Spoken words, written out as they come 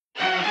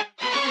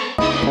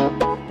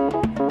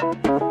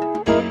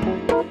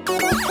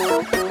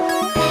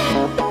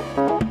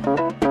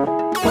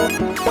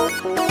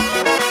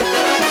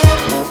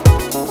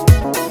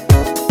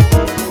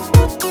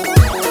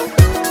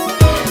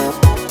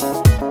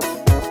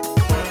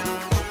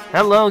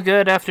Hello,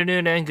 good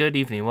afternoon, and good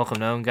evening. Welcome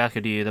to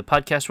Ongaku, the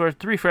podcast where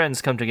three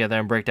friends come together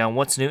and break down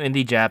what's new in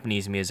the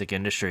Japanese music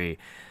industry.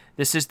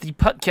 This is the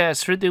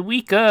podcast for the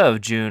week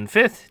of June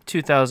 5th,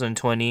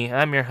 2020.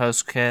 I'm your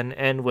host, Ken,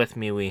 and with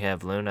me we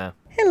have Luna.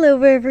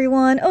 Hello,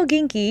 everyone. Oh,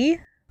 Genki.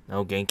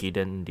 Oh, Genki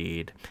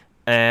indeed.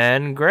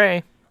 And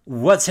Gray.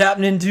 What's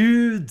happening,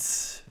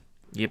 dudes?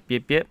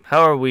 Yep.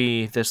 How are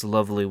we this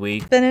lovely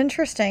week? It's been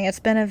interesting.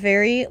 It's been a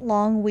very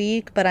long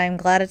week, but I'm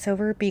glad it's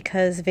over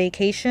because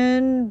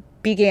vacation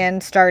began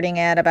starting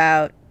at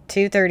about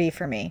 2:30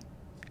 for me.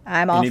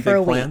 I'm off for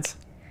a week. Plans?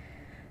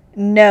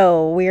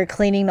 No, we are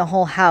cleaning the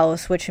whole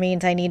house, which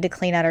means I need to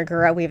clean out our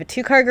garage. We have a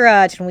 2-car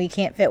garage and we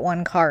can't fit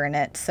one car in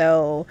it.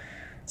 So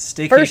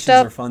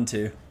Staycations are fun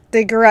too.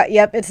 the garage,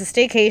 yep, it's a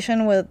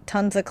staycation with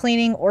tons of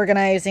cleaning,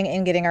 organizing,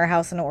 and getting our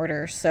house in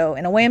order. So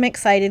in a way, I'm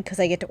excited because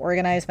I get to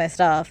organize my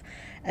stuff.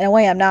 In a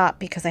way, I'm not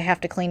because I have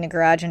to clean the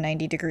garage in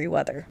 90-degree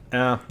weather.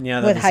 Yeah,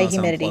 that with does high not sound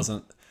humidity.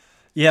 pleasant.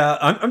 Yeah,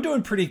 I'm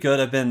doing pretty good.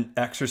 I've been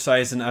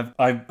exercising.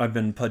 I've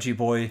been pudgy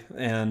boy,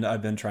 and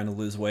I've been trying to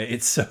lose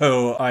weight.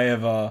 So I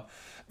have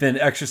been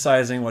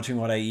exercising, watching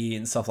what I eat,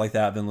 and stuff like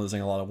that. I've been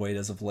losing a lot of weight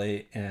as of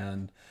late,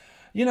 and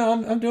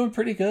I'm doing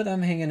pretty good.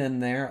 I'm hanging in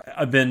there.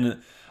 I've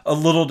been a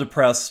little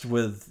depressed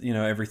with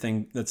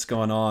everything that's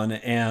going on,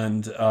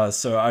 and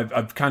so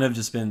I've kind of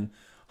just been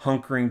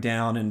hunkering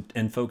down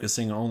and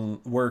focusing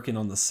on working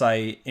on the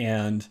site.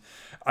 And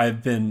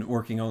I've been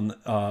working on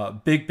a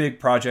big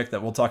project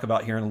that we'll talk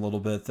about here in a little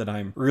bit that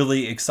I'm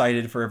really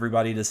excited for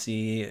everybody to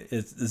see.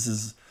 This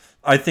is,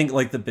 I think,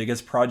 like the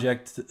biggest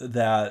project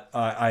that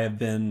I have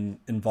been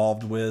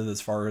involved with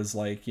as far as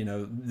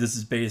this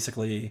is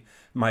basically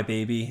my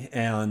baby,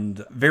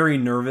 and very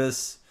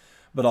nervous,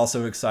 but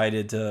also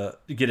excited to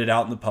get it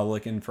out in the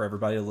public and for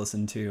everybody to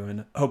listen to,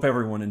 and hope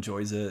everyone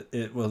enjoys it.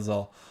 It was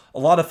a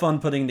lot of fun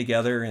putting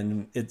together,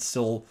 and it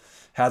still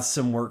has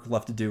some work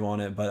left to do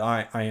on it, but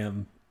I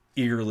am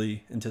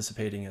eagerly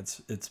anticipating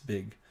its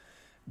big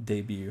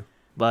debut.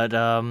 But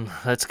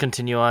let's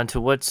continue on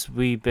to what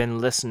we've been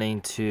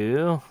listening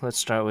to. Let's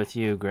start with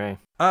you, Gray.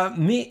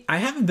 I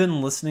haven't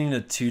been listening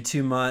to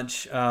too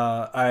much.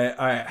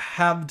 I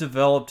have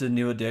developed a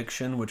new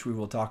addiction, which we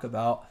will talk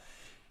about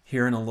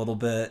here in a little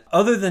bit.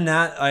 Other than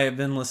that, I have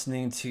been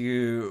listening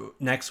to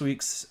next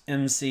week's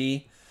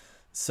MC,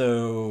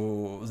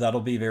 so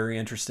that'll be very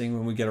interesting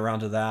when we get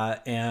around to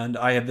that. And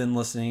I have been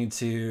listening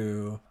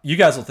to, you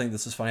guys will think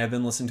this is funny, I've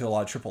been listening to a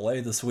lot of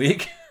AAA this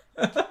week.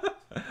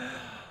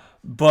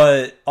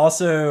 But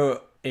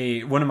also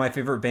one of my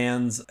favorite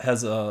bands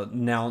has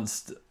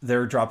announced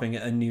they're dropping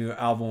a new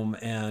album,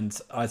 and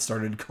I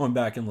started going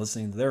back and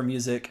listening to their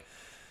music,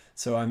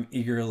 so I'm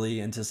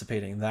eagerly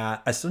anticipating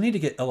that. I still need to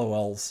get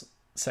LOL's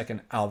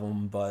second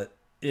album, but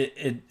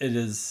it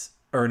is,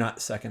 or not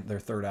second, their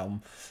third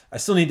album. I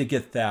still need to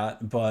get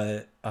that,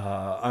 but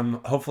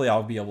hopefully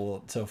I'll be able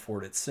to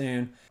afford it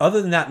soon.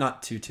 Other than that,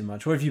 not too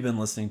much. What have you been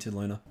listening to,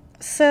 Luna?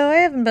 So I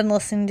haven't been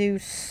listening to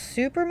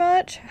super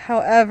much.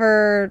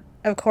 However,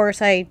 of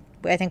course, I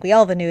think we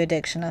all have a new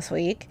addiction this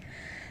week.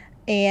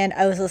 And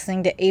I was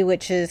listening to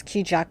A-Witch's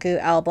Kyujaku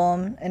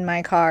album in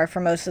my car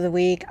for most of the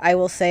week. I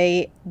will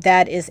say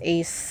that is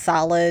a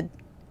solid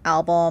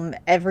album.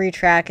 Every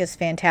track is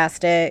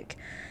fantastic.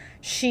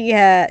 She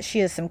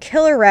has some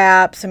killer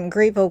rap, some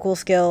great vocal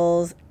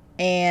skills,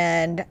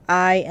 and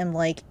I am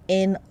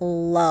in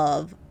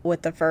love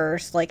with the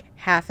first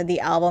half of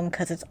the album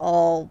because it's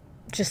all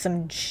just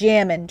some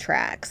jamming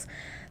tracks.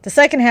 The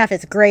second half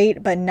is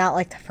great, but not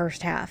like the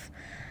first half.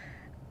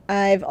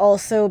 I've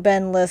also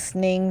been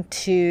listening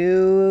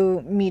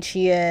to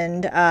Michi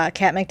and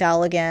Kat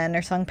McDowell again,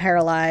 their song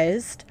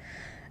Paralyzed.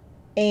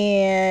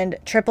 And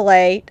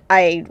AAA,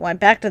 I went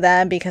back to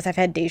them because I've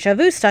had Deja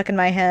Vu stuck in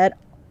my head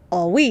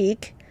all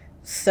week.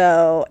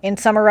 So, and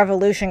Summer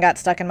Revolution got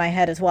stuck in my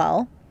head as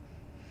well.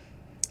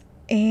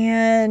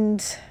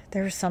 And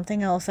there was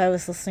something else I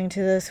was listening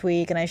to this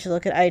week, and I should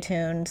look at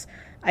iTunes.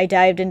 I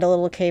dived into a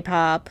little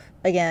K-pop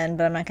again,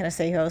 but I'm not going to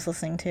say who I was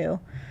listening to.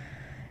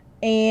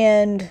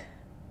 And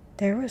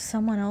there was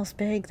someone else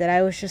big that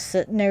I was just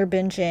sitting there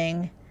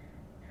binging.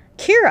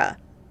 Kira.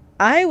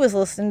 I was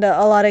listening to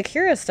a lot of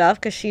Kira stuff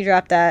because she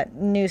dropped that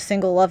new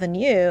single, Lovin'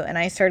 You, and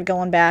I started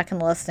going back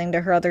and listening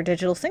to her other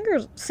digital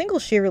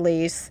singles she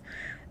released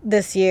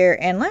this year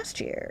and last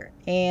year.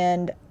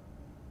 And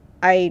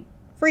I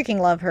freaking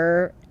love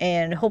her,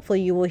 and hopefully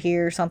you will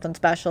hear something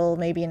special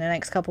maybe in the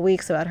next couple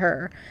weeks about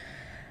her.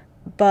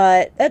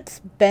 But that's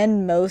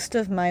been most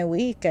of my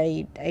week.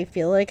 I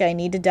feel like I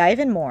need to dive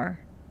in more.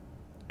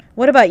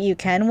 What about you,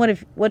 Ken?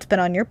 What's been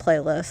on your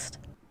playlist?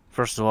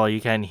 First of all,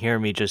 you can hear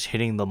me just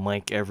hitting the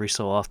mic every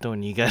so often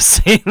when you guys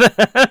say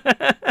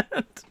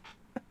that.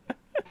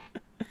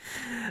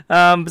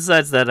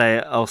 Besides that, I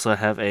also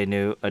have a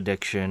new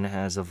addiction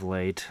as of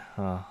late.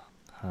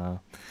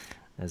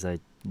 As I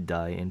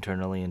die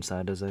internally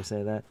inside as I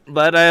say that.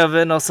 But I have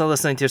been also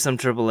listening to some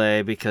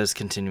AAA because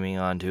continuing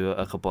on to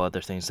a couple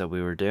other things that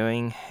we were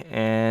doing.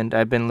 And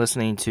I've been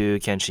listening to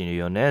Kenshi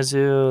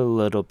Yonezu, a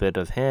little bit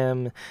of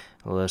him,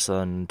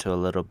 listen to a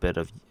little bit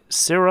of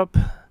Syrup,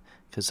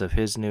 because of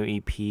his new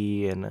EP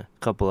and a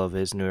couple of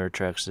his newer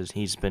tracks that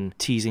he's been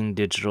teasing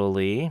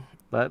digitally.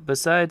 But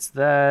besides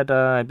that,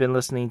 I've been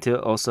listening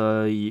to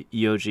also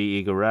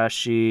Yoji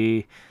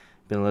Igarashi,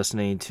 been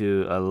listening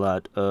to a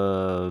lot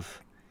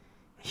of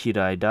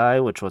Hirai Dai,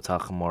 which we'll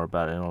talk more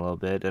about in a little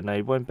bit, and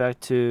I went back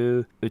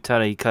to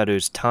Utada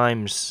Hikaru's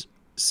Times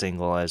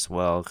single as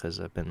well, because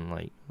I've been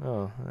like,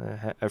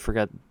 I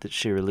forgot that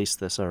she released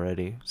this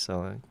already,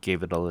 so I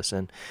gave it a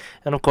listen.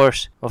 And of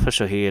course,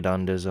 Official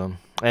Higedandism,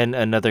 and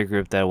another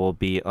group that will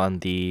be on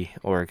the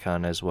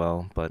Oricon as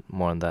well, but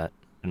more on that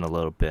in a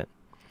little bit.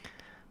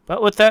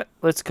 But with that,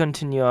 let's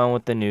continue on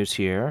with the news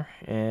here,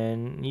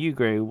 and you,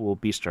 Gray, will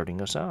be starting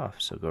us off,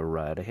 so go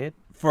right ahead.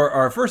 For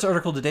our first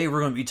article today, we're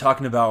going to be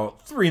talking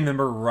about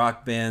three-member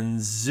rock band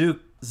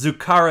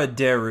Zukara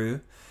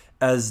Deru,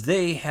 as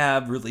they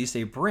have released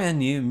a brand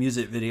new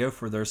music video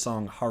for their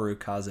song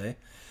Harukaze.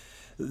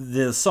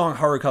 The song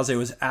Harukaze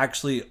was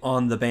actually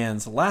on the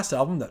band's last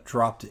album that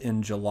dropped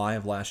in July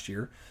of last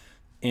year.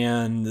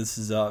 And this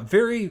is a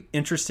very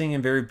interesting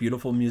and very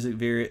beautiful music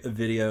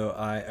video.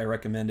 I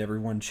recommend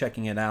everyone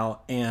checking it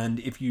out. And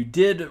if you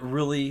did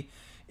really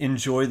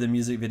enjoy the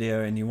music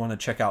video and you want to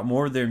check out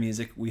more of their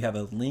music, we have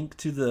a link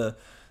to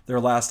their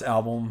last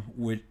album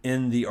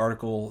within the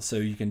article, so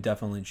you can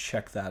definitely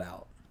check that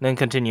out. Then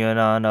continuing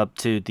on up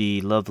to the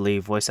lovely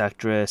voice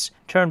actress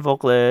turned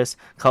vocalist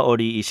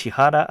Kaori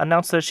Ishihara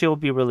announced that she will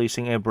be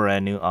releasing a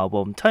brand new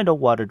album titled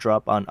Water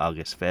Drop on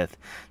August 5th.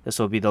 This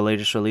will be the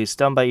latest release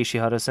done by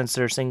Ishihara since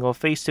their single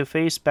Face to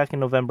Face back in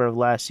November of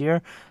last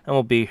year, and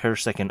will be her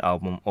second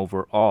album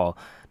overall.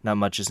 Not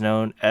much is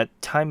known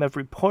at time of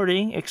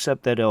reporting,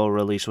 except that it will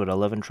release with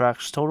 11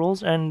 tracks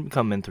totals and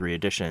come in 3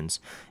 editions.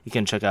 You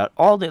can check out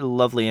all the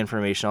lovely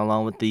information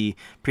along with the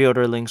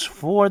pre-order links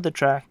for the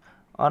track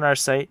on our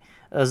site,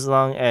 as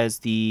long as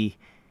the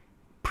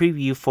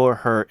preview for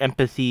her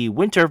Empathy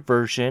winter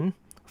version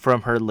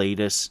from her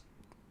latest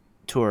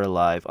tour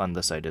live on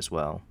the site as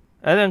well.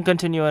 And then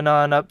continuing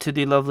on up to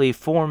the lovely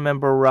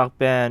 4-member rock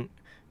band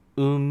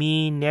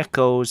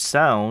Umineko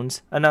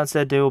Sounds announced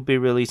that they will be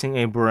releasing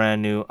a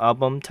brand new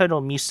album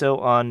titled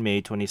Miso on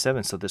May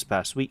 27th, so this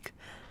past week.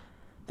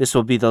 This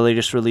will be the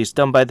latest release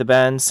done by the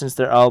band since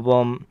their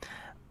album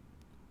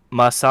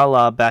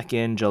Masala back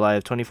in July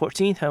of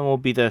 2014, and will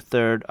be their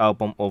 3rd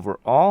album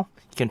overall.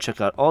 You can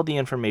check out all the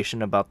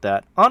information about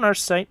that on our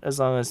site, as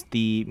long as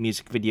the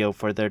music video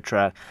for their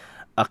track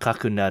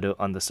Akakunaru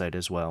on the site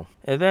as well.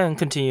 And then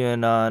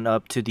continuing on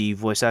up to the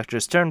voice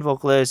actress turned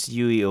vocalist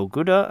Yui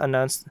Ogura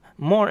announced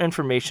more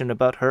information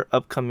about her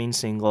upcoming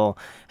single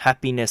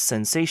Happiness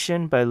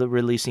Sensation by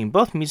releasing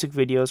both music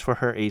videos for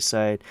her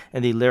A-side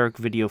and the lyric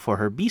video for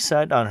her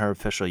B-side on her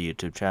official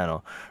YouTube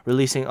channel.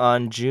 Releasing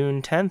on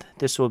June 10th,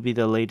 this will be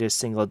the latest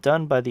single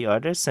done by the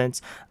artist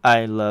since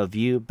I Love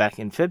You back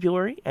in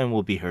February, and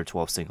will be her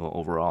 12th single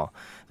overall.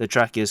 The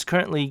track is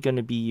currently going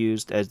to be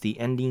used as the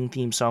ending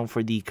theme song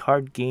for the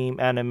card game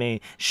anime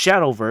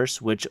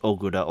Shadowverse, which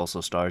Ogura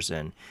also stars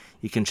in.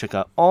 You can check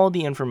out all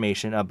the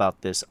information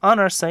about this on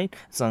our site,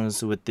 as long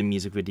as with the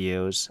music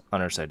videos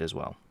on our site as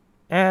well.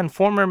 And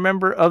former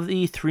member of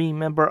the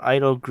 3-member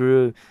idol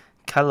group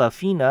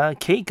Kalafina,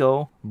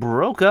 Keiko,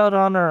 broke out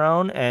on her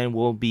own and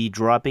will be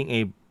dropping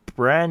a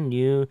brand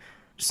new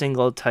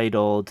single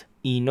titled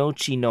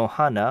Inochi no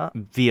Hana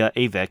via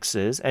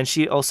Avex's, and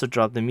she also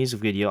dropped the music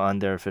video on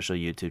their official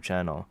YouTube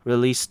channel.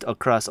 Released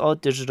across all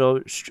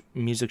digital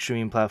music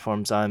streaming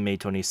platforms on May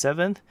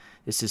 27th,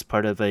 this is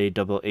part of a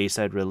double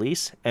A-side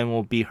release and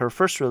will be her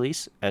first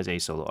release as a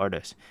solo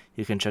artist.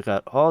 You can check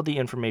out all the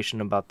information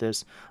about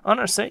this on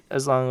our site,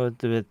 as long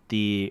with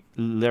the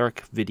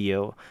lyric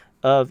video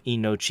of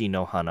Inochi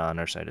no Hana on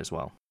our site as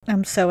well.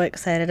 I'm so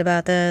excited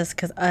about this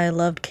because I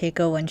loved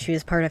Keiko when she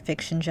was part of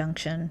Fiction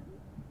Junction,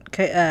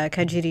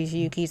 Kajiri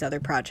Yuki's other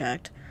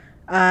project.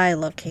 I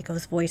love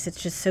Keiko's voice.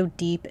 It's just so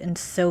deep and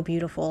so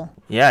beautiful.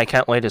 Yeah, I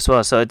can't wait as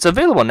well. So it's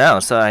available now,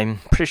 so I'm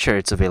pretty sure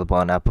it's available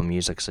on Apple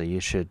Music, so you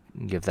should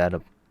give that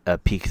a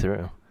peek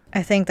through.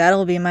 I think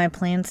that'll be my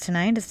plans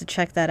tonight, is to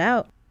check that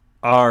out.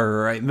 All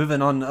right,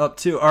 moving on up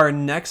to our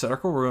next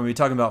article, we're going to be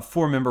talking about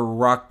 4-member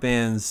rock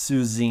band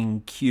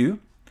Suzin Q,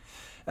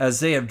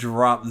 as they have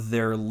dropped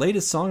their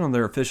latest song on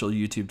their official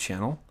YouTube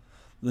channel.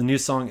 The new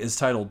song is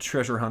titled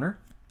Treasure Hunter.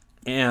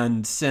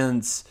 And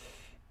since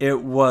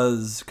it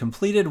was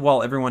completed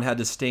while everyone had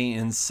to stay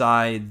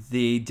inside,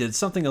 they did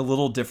something a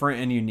little different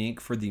and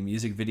unique for the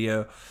music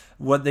video.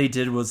 What they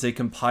did was they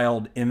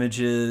compiled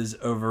images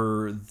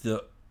over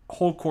the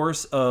whole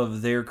course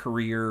of their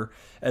career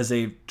as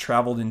they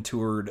traveled and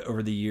toured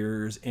over the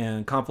years,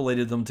 and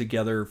compilated them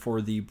together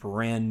for the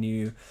brand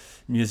new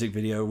music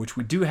video, which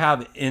we do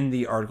have in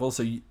the article,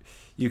 so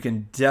you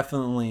can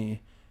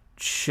definitely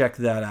check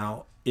that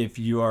out if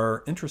you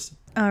are interested.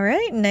 All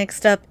right,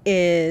 next up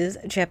is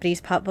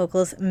Japanese pop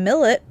vocalist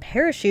Millet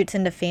parachutes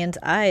into fans'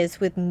 eyes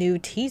with new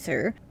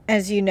teaser.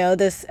 As you know,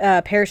 this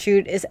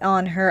parachute is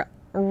on her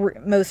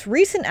most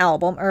recent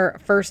album, or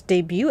first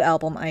debut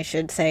album, I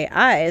should say,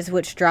 Eyes,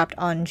 which dropped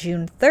on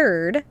June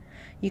 3rd.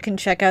 you can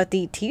check out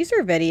the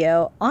teaser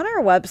video on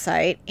our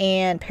website.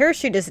 And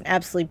Parachute is an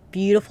absolutely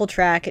beautiful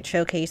track. It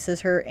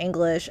showcases her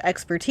English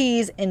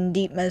expertise and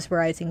deep,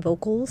 mesmerizing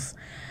vocals.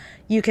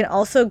 You can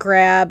also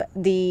grab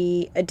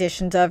the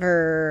editions of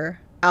her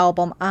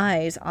album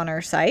Eyes on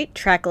our site.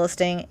 Track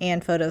listing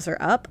and photos are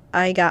up.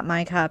 I got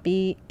my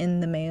copy in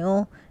the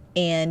mail,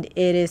 and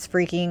it is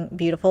freaking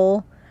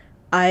beautiful.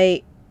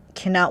 I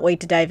cannot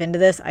wait to dive into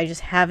this. I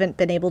just haven't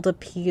been able to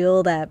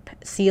peel that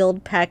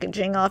sealed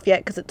packaging off yet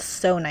because it's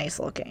so nice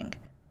looking.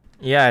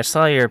 Yeah, I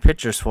saw your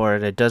pictures for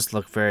it. It does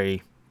look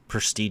very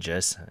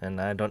prestigious,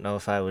 and I don't know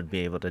if I would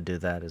be able to do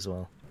that as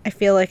well. I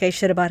feel like I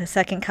should have bought a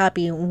second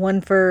copy,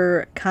 one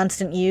for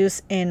constant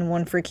use and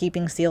one for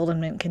keeping sealed in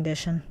mint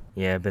condition.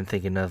 Yeah, I've been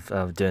thinking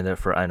of doing that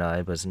for Aina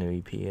Aiba's new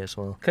EP as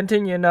well.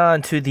 Continuing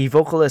on to the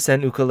vocalist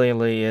and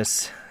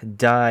ukuleleist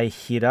Dai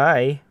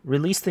Hirai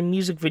released the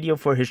music video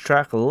for his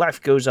track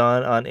Life Goes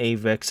On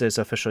Avex's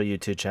official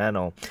YouTube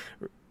channel.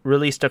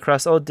 Released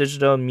across all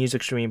digital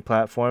music streaming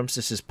platforms,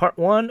 this is part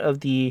one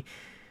of the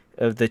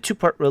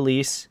two-part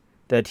release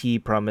that he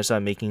promised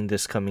on making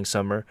this coming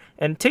summer,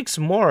 and takes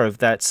more of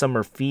that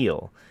summer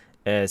feel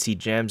as he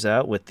jams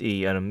out with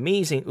an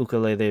amazing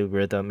ukulele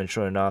rhythm and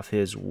showing off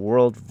his out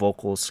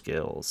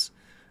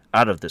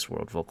of this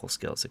world vocal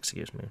skills,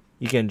 excuse me.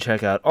 You can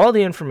check out all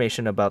the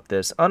information about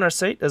this on our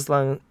site as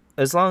long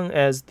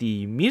as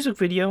the music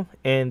video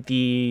and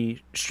the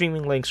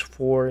streaming links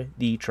for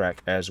the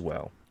track as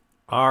well.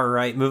 All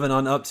right, moving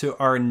on up to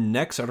our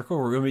next article,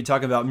 we're going to be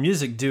talking about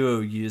music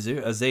duo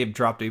Yuzu as they've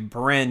dropped a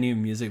brand new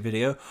music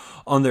video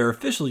on their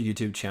official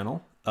YouTube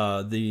channel.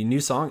 The new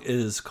song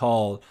is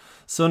called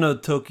Sono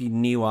Toki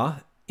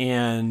Niwa,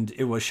 and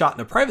it was shot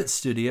in a private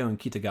studio in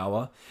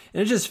Kitagawa,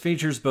 and it just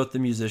features both the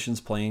musicians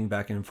playing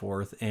back and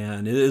forth,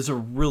 and it is a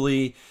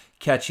really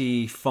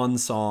catchy, fun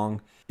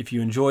song. If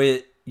you enjoy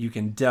it, you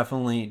can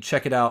definitely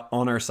check it out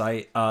on our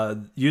site.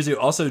 Yuzu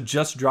also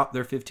just dropped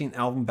their 15th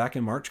album back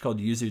in March called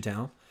Yuzu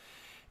Town,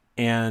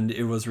 and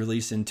it was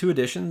released in 2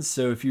 editions.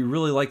 So if you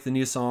really like the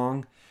new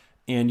song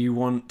and you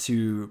want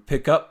to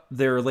pick up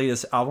their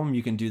latest album,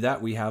 you can do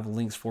that. We have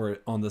links for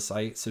it on the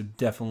site, so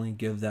definitely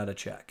give that a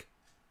check.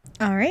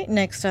 All right,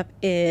 next up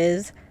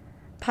is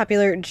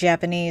popular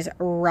Japanese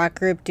rock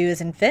group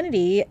Duos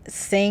Infinity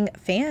sang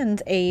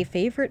fans a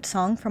favorite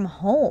song from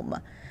home.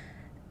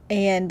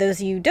 And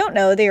those of you who don't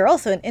know, they are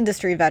also an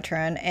industry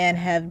veteran and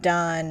have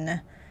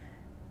done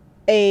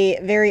a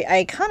very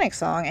iconic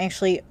song,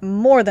 actually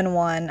more than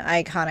one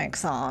iconic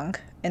song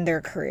in their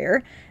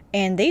career.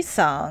 And they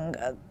sung,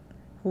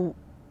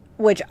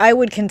 which I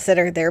would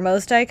consider their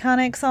most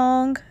iconic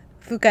song,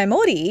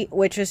 Fukaimori,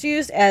 which was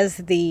used as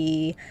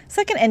the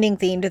second ending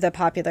theme to the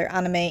popular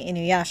anime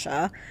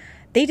Inuyasha.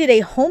 They did a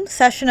home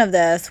session of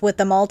this with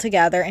them all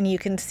together, and you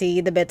can see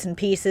the bits and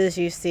pieces.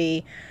 You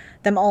see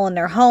them all in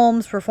their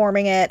homes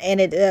performing it, and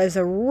it is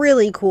a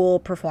really cool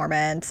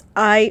performance.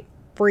 I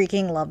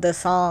freaking love this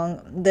song.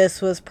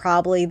 This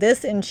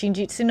and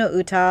Shinjitsu no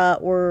Uta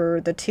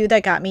were the two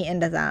that got me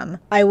into them.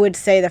 I would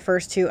say the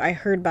first two I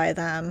heard by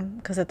them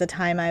because at the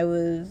time I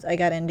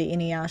got into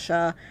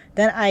Inuyasha.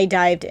 Then I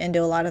dived into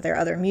a lot of their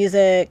other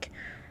music.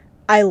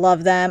 I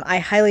love them. I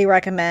highly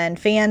recommend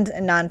fans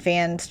and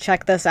non-fans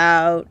check this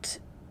out.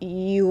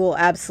 You will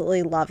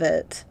absolutely love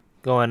it.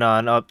 Going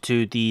on up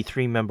to the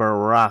 3-member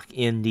rock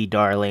indie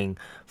darling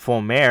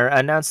Fomer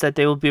announced that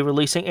they will be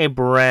releasing a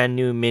brand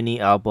new mini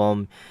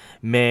album,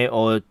 Me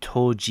o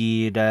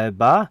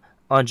Tojireba,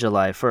 on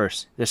July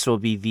 1st. This will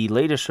be the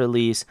latest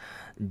release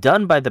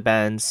done by the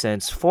band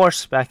since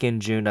Force back in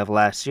June of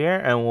last year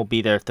and will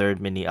be their 3rd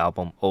mini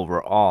album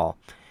overall.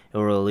 It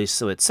will release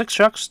with 6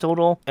 tracks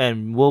total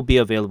and will be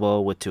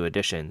available with 2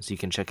 editions. You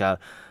can check out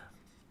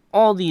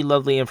all the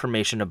lovely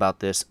information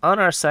about this on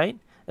our site,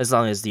 as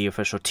long as the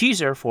official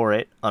teaser for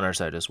it on our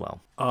site as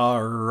well.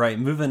 All right,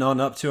 moving on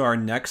up to our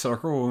next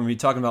article, we're going to be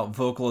talking about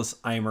vocalist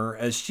Aimer,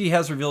 as she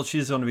has revealed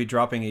she's going to be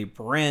dropping a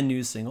brand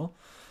new single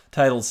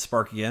titled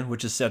Spark Again,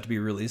 which is set to be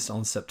released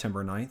on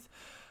September 9th.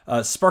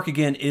 Spark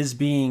Again is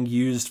being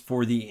used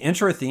for the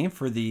intro theme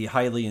for the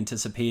highly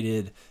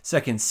anticipated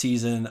 2nd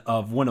season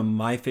of one of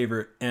my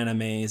favorite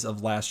animes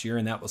of last year,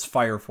 and that was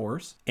Fire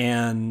Force.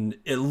 And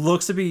it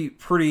looks to be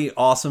pretty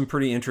awesome,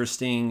 pretty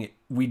interesting.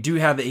 We do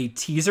have a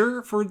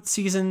teaser for the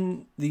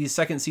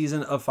 2nd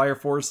season of Fire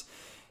Force.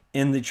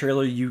 In the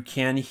trailer, you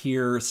can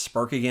hear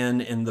Spark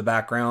Again in the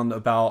background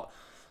about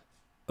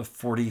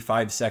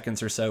 45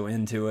 seconds or so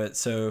into it.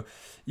 So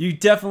you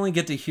definitely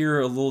get to hear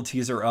a little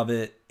teaser of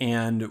it,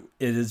 and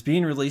it is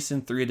being released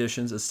in 3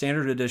 editions: a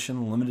standard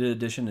edition, limited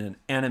edition, and an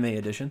anime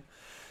edition.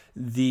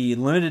 The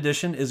limited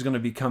edition is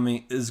going to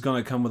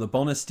come with a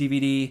bonus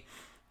DVD,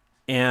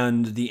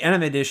 and the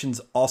anime edition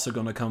is also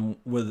going to come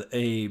with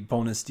a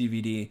bonus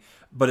DVD,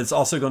 but it's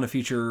also going to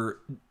feature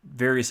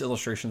various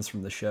illustrations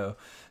from the show.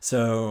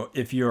 So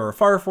if you're a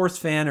Fire Force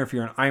fan or if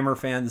you're an Aimer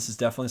fan, this is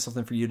definitely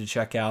something for you to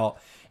check out.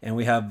 And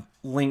we have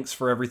links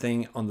for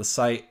everything on the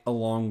site,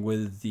 along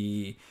with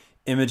the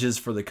images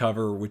for the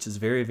cover, which is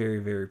very, very,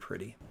 very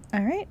pretty.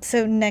 All right,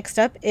 so next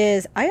up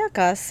is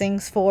Ayaka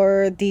sings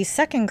for the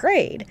 2nd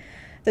grade.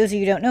 Those of you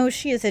who don't know,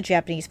 she is a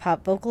Japanese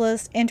pop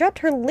vocalist and dropped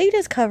her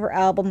latest cover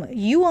album,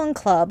 You on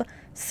Club,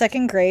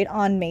 Second Grade,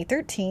 on May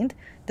 13th.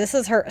 This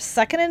is her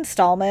second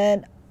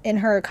installment in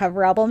her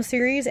cover album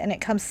series, and it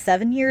comes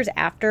 7 years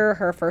after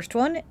her first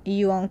one,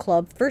 You on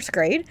Club First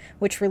Grade,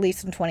 which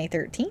released in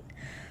 2013.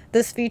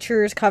 This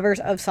features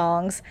covers of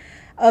songs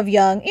of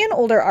young and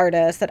older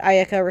artists that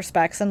Ayaka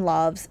respects and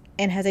loves,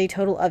 and has a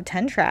total of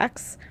 10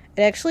 tracks.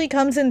 It actually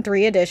comes in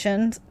 3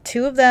 editions.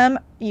 2 of them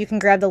you can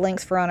grab the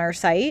links for on our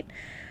site.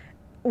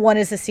 One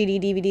is a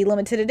CD/DVD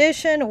limited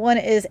edition. One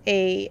is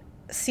a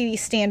CD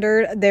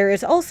standard. There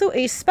is also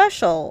a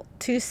special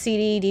 2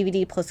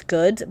 CD/DVD plus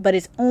goods, but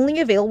it's only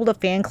available to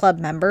fan club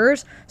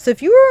members. So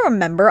if you are a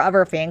member of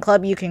our fan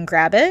club, you can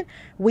grab it.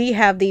 We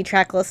have the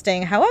track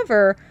listing,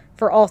 however,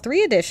 for all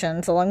 3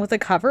 editions, along with the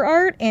cover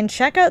art. And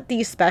check out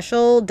the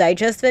special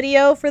digest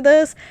video for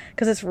this,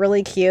 because it's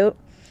really cute.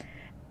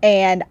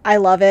 And I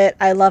love it.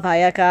 I love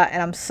Ayaka,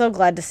 and I'm so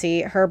glad to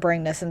see her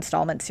bring this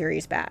installment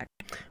series back.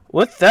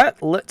 With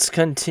that, let's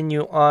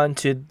continue on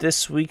to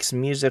this week's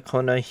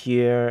Musicona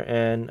here,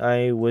 and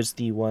I was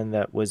the one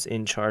that was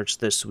in charge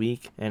this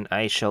week, and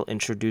I shall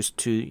introduce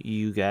to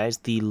you guys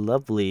the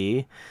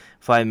lovely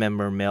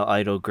 5-member male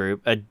idol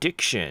group,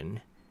 Addiction.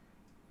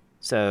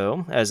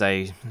 So, as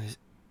I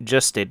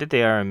just stated,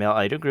 they are a male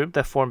idol group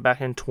that formed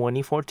back in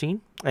 2014,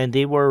 and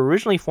they were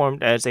originally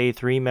formed as a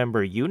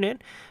 3-member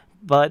unit,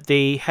 but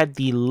they had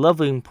the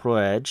loving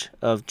pledge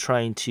of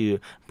trying to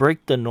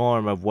break the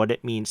norm of what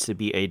it means to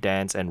be a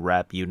dance and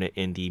rap unit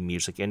in the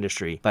music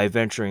industry by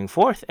venturing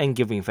forth and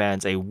giving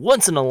fans a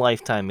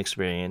once-in-a-lifetime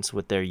experience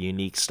with their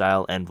unique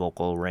style and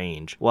vocal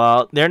range.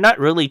 While they're not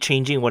really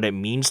changing what it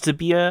means to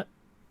be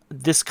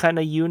this kind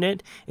of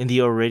unit in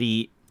the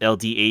already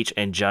LDH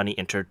and Johnny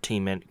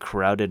Entertainment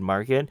crowded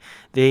market,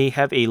 they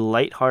have a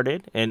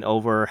lighthearted and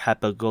over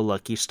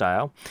happy-go-lucky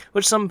style,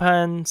 which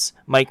sometimes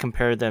might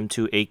compare them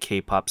to a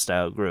K-pop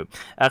style group.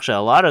 Actually,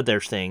 a lot of their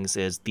things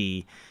is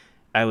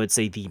I would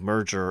say the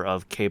merger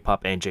of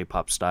K-pop and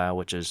J-pop style,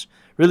 which is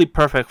really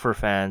perfect for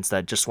fans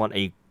that just want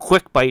a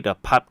quick bite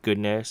of pop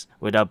goodness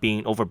without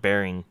being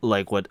overbearing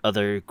like what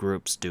other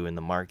groups do in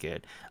the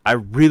market. I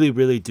really,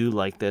 really do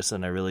like this,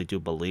 and I really do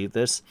believe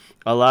this.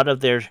 A lot of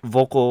their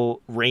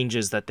vocal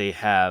ranges that they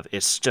have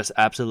is just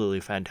absolutely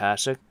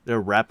fantastic. Their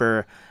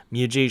rapper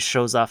Muji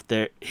shows off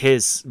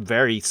his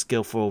very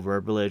skillful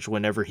verbiage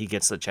whenever he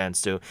gets the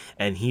chance to,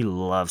 and he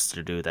loves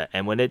to do that.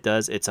 And when it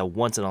does, it's a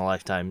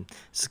once-in-a-lifetime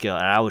skill,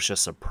 and I was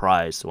just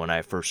surprised when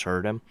I first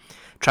heard him.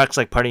 Tracks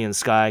like Party in the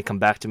Sky, Come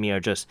Back to Me are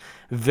just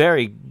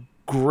very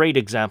great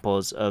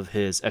examples of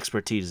his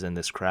expertise in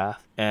this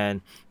craft.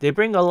 And they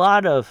bring a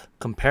lot of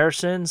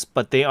comparisons,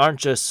 but they aren't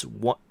just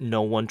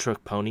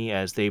one-trick pony,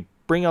 as they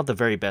bring out the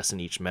very best in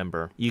each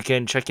member. You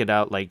can check it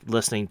out like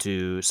listening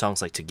to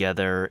songs like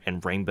Together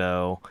and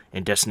Rainbow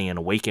and Destiny and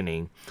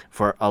Awakening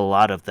for a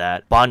lot of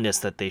that bondness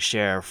that they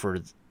share for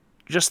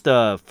just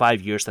the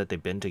 5 years that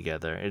they've been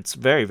together. It's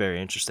very, very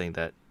interesting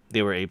that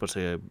they were able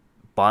to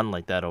bond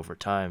like that over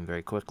time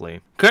very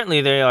quickly.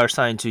 Currently, they are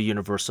signed to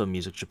Universal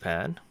Music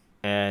Japan,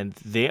 and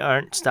they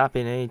aren't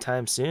stopping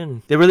anytime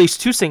soon. They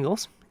released 2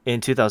 singles in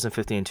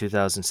 2015 and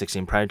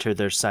 2016 prior to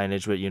their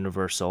signage with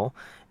Universal,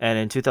 and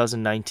in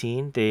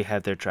 2019 they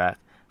have their track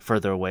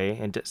Further Away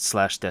and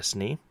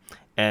 /Destiny,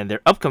 and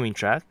their upcoming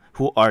track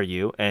Who Are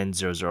You and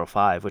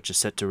 005, which is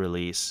set to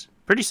release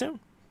pretty soon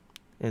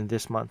in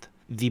this month.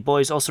 The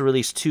boys also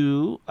released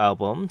 2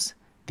 albums,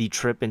 The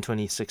Trip in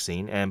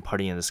 2016 and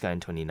Party in the Sky in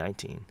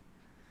 2019.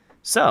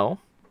 So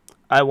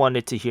I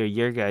wanted to hear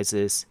your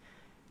guys'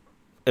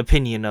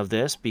 opinion of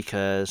this,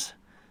 because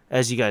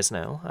as you guys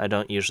know, I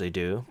don't usually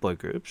do boy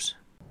groups.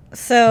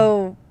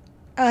 So,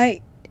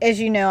 as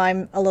you know,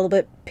 I'm a little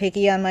bit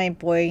picky on my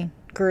boy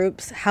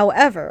groups.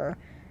 However,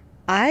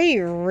 I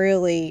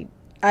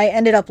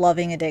ended up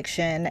loving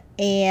Addiction,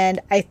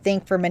 and I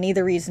think for many of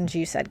the reasons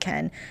you said,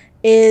 Ken,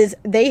 is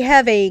they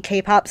have a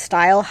K-pop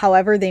style,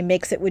 however, they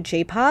mix it with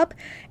J-pop,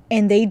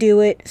 and they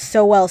do it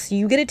so well, so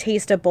you get a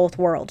taste of both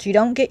worlds. You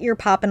don't get your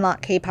pop and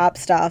lock K-pop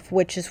stuff,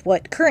 which is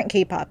what current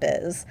K-pop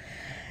is.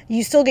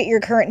 You still get your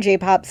current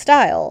J-pop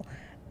style,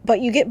 but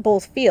you get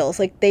both feels.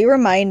 Like, they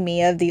remind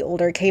me of the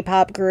older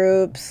K-pop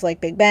groups, like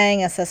Big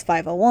Bang,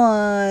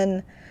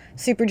 SS501,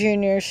 Super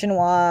Junior,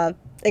 Shinhwa,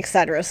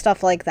 etc.,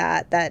 stuff like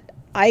that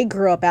I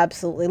grew up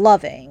absolutely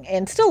loving,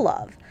 and still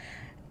love.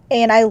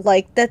 And I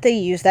like that they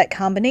use that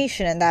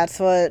combination, and that's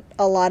what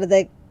a lot of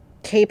the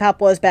K-pop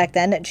was back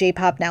then, that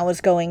J-pop now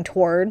is going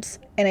towards.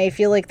 And I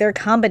feel like their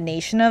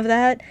combination of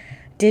that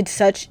did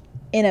such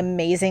an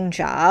amazing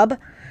job.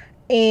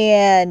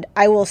 And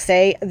I will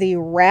say the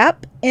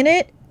rap in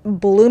it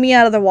blew me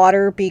out of the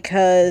water,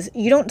 because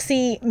you don't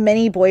see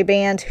many boy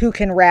bands who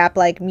can rap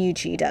like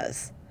Muji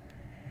does.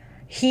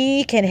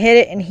 He can hit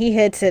it, and he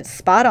hits it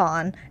spot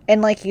on.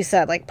 And like you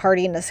said, like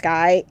Party in the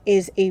Sky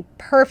is a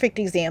perfect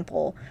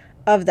example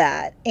of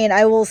that. And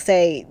I will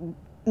say,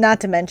 not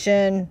to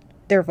mention,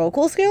 their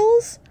vocal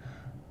skills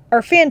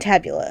are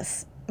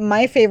fantabulous.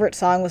 My favorite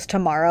song was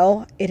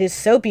Tomorrow. It is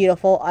so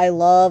beautiful. I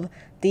love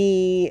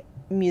the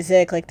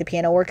music, like the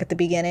piano work at the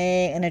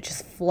beginning, and it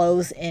just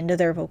flows into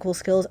their vocal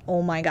skills.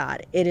 Oh my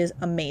god, it is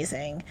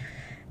amazing.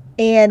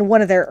 And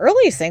one of their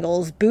early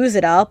singles, Booze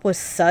It Up, was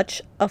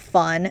such a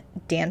fun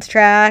dance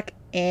track,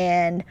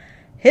 and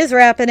his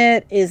rap in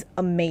it is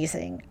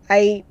amazing.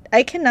 I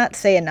cannot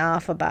say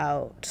enough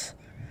about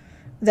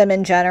them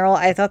in general.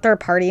 I thought their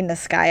Party in the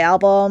Sky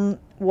album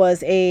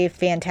was a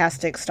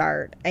fantastic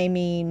start. I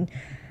mean,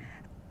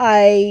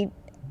 I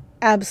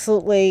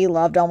absolutely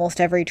loved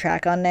almost every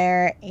track on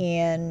there,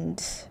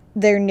 and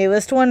their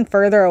newest one,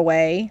 Further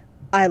Away,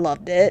 I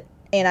loved it,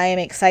 and I am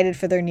excited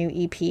for their new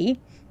EP.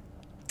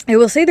 I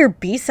will say their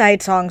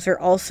B-side songs are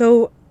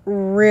also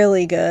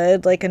really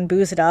good, like in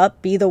Booze It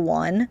Up, Be the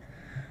One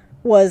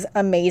was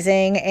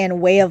amazing,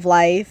 and Way of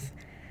Life.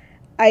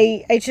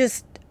 I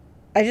just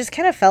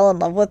kind of fell in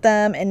love with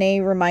them, and they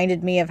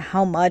reminded me of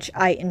how much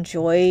I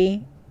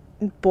enjoy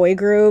boy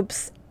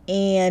groups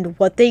and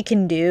what they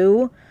can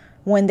do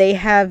when they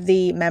have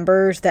the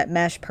members that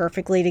mesh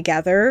perfectly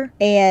together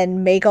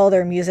and make all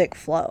their music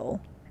flow.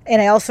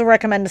 And I also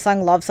recommend the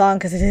song Love Song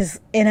because it is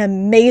an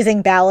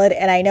amazing ballad,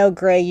 and I know,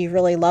 Gray, you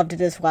really loved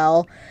it as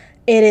well.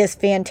 It is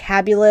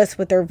fantabulous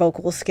with their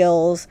vocal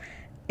skills,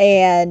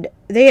 and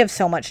they have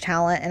so much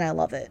talent, and I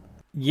love it.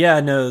 Yeah,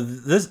 no,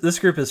 this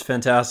group is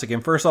fantastic.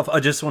 And first off, I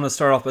just want to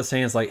start off by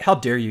saying, it's like, how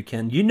dare you,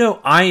 Ken? You know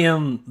I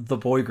am the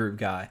boy group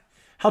guy.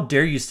 How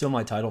dare you steal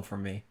my title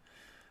from me?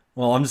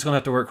 Well, I'm just going to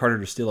have to work harder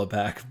to steal it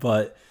back,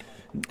 but...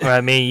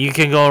 I mean, you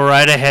can go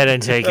right ahead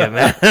and take it,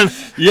 man.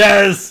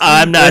 Yes!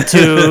 I'm not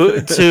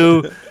too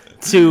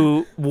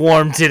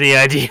warm to the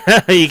idea.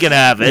 You can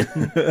have it.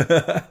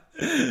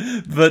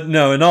 But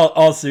no, in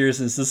all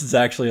seriousness, this is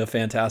actually a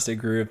fantastic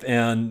group.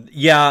 And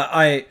yeah,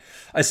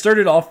 I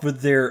started off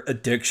with their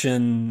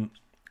Addiction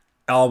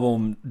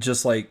album,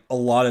 just like a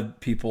lot of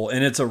people,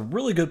 and it's a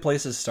really good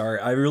place to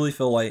start. I really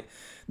feel like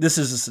this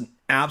is just an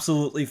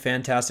absolutely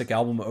fantastic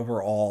album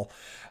overall.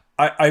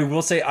 I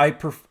will say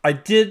I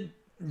did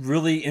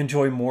really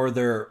enjoy more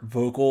their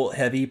vocal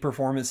heavy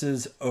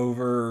performances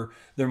over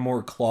their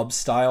more club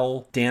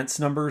style dance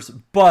numbers,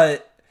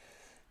 but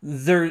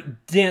their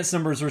dance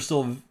numbers are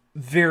still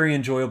very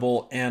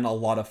enjoyable and a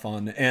lot of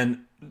fun. And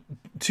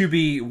to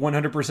be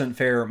 100%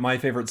 fair, my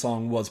favorite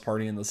song was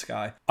Party in the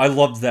Sky. I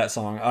loved that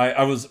song.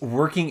 I was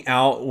working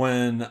out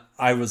when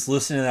I was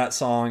listening to that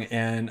song,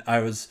 and I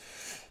was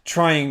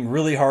trying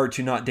really hard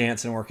to not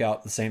dance and work out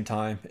at the same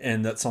time,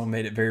 and that song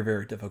made it very,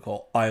 very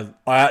difficult.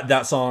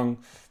 That song,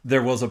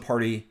 there was a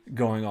party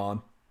going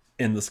on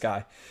in the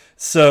sky.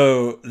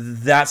 So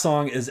that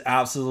song is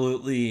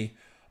absolutely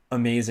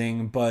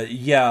amazing. But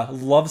yeah,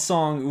 Love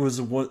Song was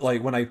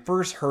like, when I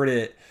first heard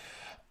it,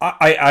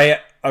 I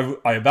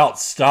about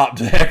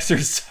stopped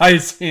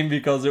exercising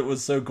because it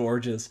was so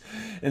gorgeous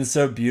and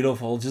so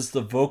beautiful. Just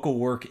the vocal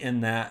work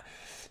in that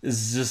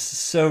is just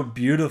so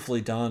beautifully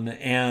done.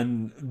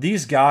 And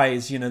these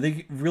guys, you know,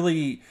 they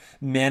really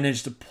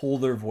managed to pull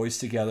their voice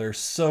together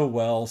so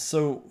well,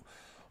 so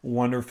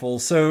wonderful,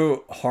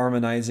 so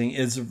harmonizing.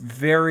 It's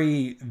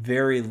very,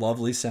 very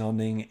lovely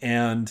sounding,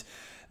 and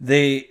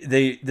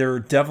they're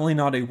definitely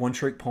not a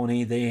one-trick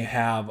pony. They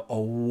have a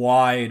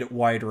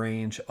wide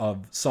range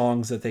of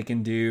songs that they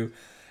can do.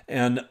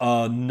 And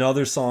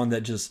another song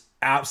that just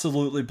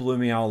absolutely blew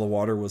me out of the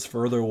water was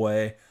Further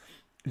Away.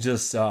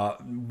 Just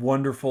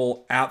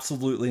wonderful,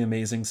 absolutely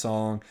amazing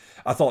song.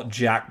 I thought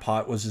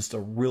Jackpot was just a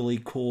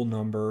really cool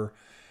number.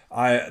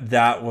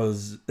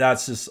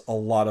 That's just a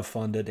lot of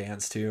fun to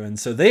dance to. And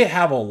so they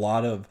have a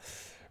lot of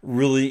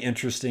really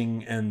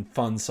interesting and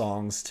fun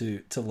songs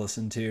to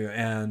listen to,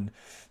 and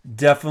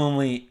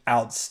definitely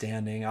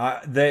outstanding.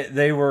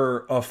 They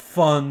were a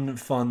fun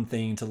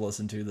thing to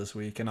listen to this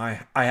week, and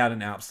I had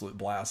an absolute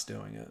blast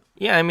doing it.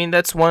 Yeah, I mean,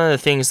 that's one of the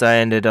things I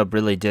ended up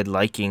really did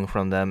liking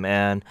from them.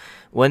 And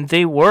when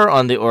they were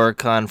on the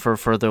Oricon for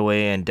Further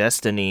Away and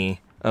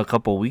Destiny a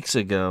couple weeks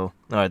ago,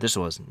 or this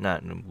was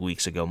not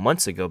weeks ago,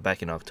 months ago,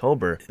 back in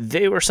October,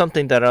 they were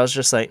something that I was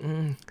just like,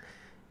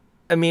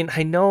 I mean,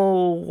 I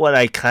know what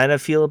I kind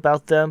of feel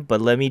about them,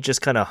 but let me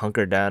just kind of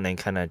hunker down and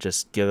kind of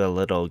just give a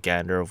little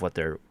gander of what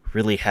they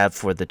really have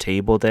for the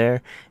table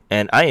there.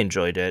 And I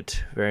enjoyed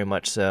it very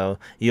much so.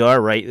 You are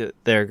right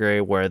there,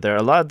 Gray, where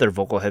a lot of their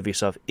vocal heavy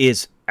stuff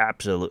is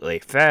absolutely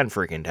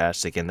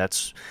fan-freaking-tastic, and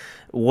that's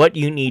what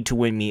you need to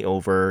win me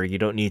over. You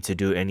don't need to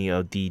do any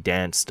of the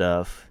dance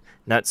stuff.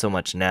 Not so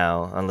much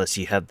now, unless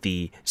you have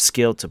the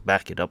skill to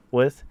back it up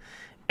with.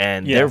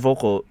 And their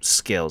vocal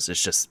skills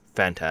is just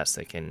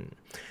fantastic. And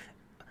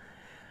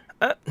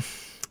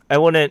I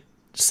wouldn't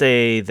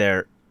say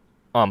they're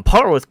on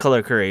par with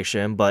Color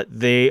Curation, but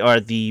they are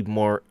the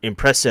more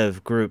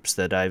impressive groups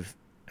that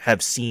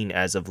have seen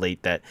as of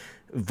late. That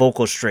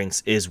vocal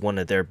strengths is one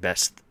of their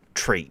best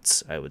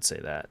traits. I would say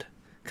that,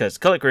 because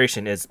Color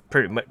Curation is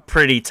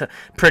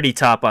pretty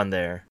top on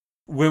there.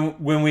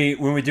 When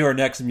we do our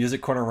next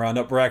music corner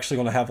roundup, we're actually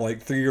going to have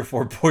like 3 or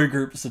 4 boy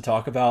groups to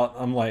talk about.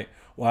 I'm like,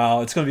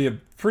 wow, it's going to be a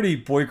pretty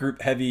boy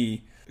group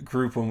heavy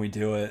group when we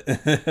do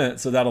it.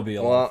 So that'll be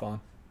a lot of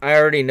fun. I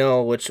already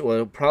know which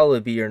will probably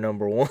be your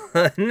number one.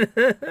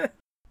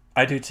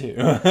 I do too.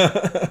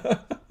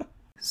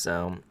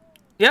 So,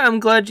 yeah, I'm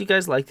glad you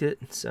guys liked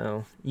it.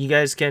 So, you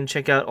guys can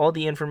check out all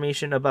the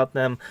information about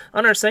them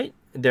on our site,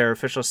 their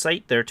official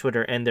site, their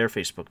Twitter, and their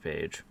Facebook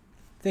page.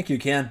 Thank you,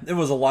 Ken. It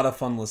was a lot of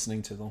fun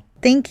listening to them.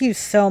 Thank you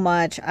so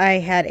much. I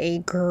had a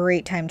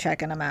great time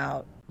checking them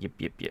out.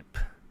 Yep.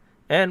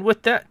 And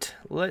with that,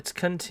 let's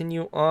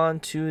continue on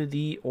to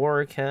the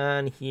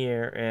Oricon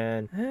here.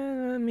 And,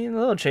 a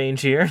little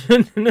change here.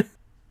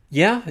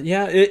 Yeah,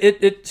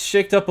 it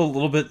shaked up a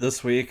little bit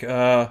this week.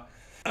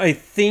 I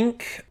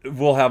think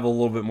we'll have a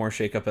little bit more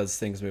shakeup as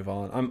things move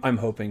on. I'm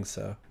hoping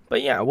so.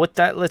 But yeah, with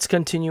that, let's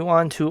continue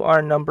on to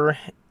our number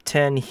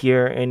 10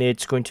 here, and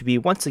it's going to be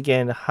once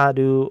again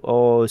Haru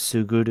o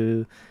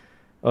Sugeru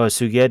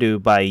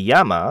by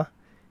Yama,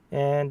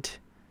 and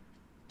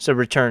it's a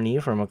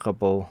returnee from a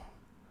couple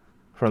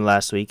from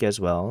last week as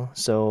well.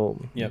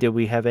 So, Did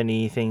we have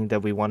anything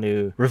that we want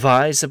to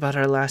revise about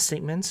our last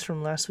statements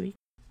from last week?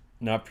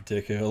 Not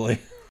particularly.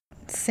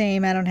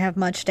 Same, I don't have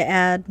much to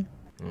add.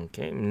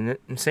 Okay,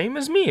 same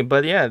as me.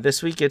 But yeah,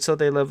 this week it's So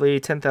They Lovely,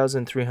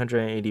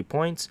 10,380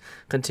 points.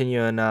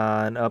 Continuing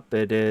on up,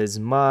 it is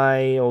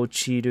Mai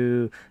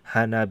Ochiru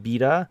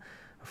Hanabira,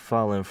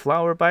 Fallen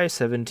Flower by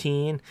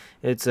 17.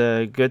 It's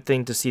a good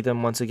thing to see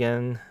them once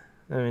again.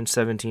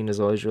 17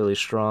 is always really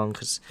strong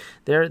because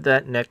they're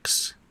that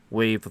next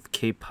wave of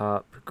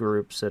K-pop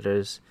groups that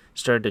has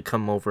started to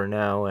come over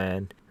now.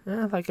 And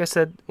like I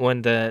said,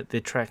 when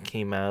the track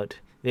came out,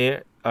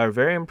 they are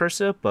very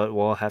impressive, but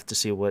we'll have to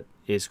see what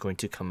is going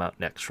to come out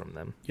next from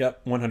them.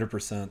 Yep,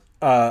 100%.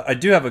 I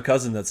do have a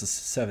cousin that's a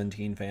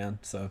 17 fan,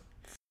 so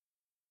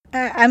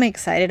I'm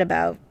excited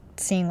about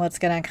seeing what's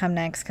going to come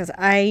next because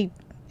I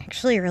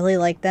actually really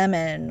like them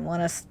and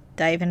want to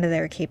dive into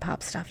their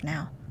K-pop stuff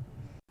now.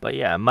 But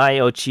yeah, Mai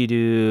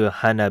Ochiru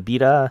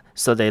Hanabira,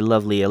 So They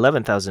Lovely,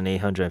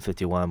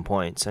 11,851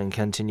 points. And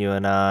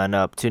continuing on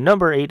up to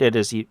number 8, it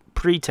is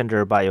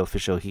Pretender by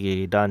Official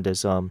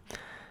Higedandism.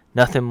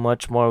 Nothing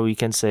much more we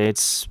can say.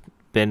 It's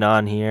been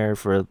on here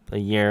for a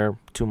year,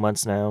 2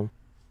 months now.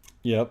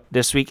 Yep.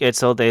 This week it's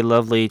So They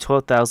Lovely,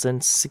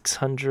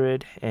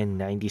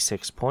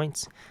 12,696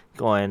 points.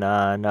 Going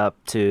on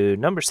up to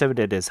number 7,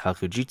 it is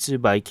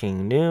Hakujitsu by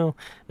King Gnu.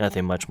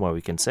 Nothing much more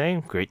we can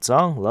say. Great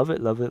song. Love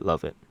it.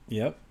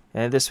 Yep.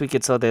 And this week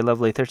it's So They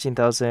Lovely,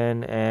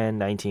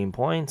 13,019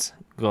 points.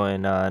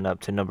 Going on up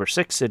to number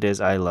 6, it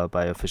is I Love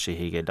by Official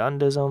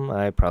Higedandism.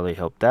 I probably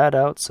helped that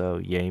out, so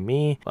yay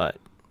me. But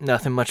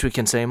nothing much we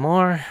can say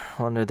more.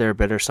 One of their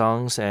better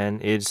songs,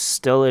 and it's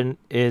still in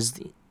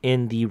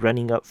the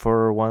running up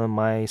for one of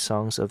my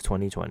songs of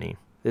 2020.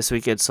 This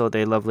week it's So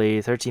They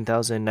Lovely,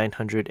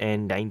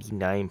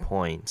 13,999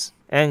 points.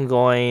 And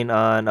going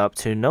on up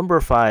to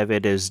number 5,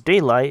 it is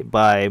Daylight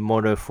by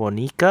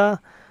Monofonica.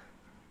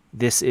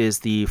 This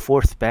is the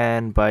 4th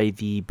band by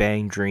the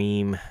Bang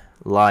Dream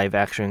live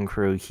action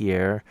crew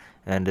here,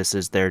 and this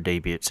is their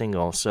debut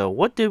single. So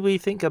what did we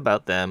think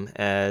about them?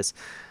 As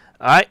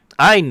I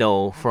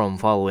know from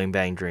following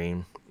Bang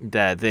Dream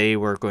that they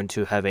were going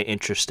to have an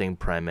interesting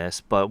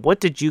premise, but what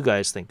did you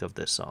guys think of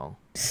this song?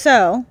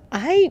 So,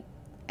 I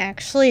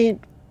actually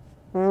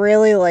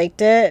really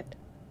liked it.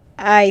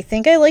 I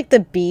think I liked the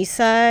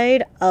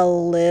B-side a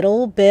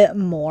little bit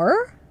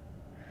more.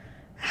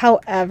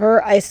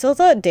 However, I still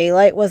thought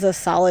Daylight was a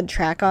solid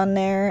track on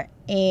there,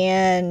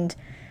 and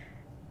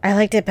I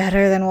liked it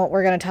better than what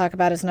we're going to talk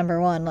about as number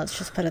 1. Let's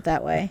just put it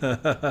that way.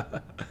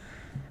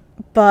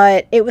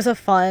 But it was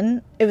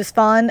fun.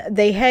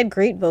 They had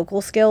great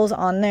vocal skills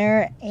on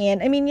there,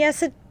 and I mean,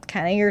 yes, it's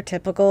kind of your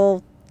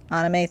typical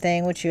anime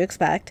thing, which you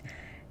expect.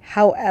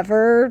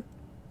 However,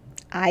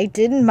 I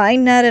didn't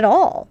mind that at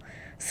all.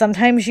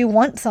 Sometimes you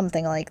want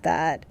something like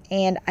that,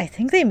 and I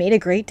think they made a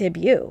great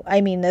debut.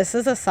 I mean, this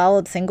is a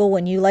solid single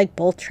when you like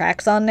both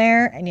tracks on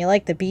there, and you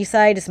like the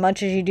B-side as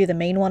much as you do the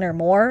main one or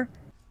more.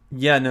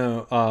 Yeah,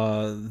 no,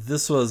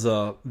 this was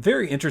a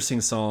very interesting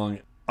song.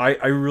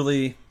 I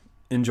really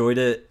enjoyed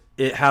it.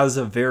 It has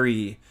a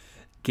very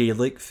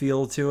Gaelic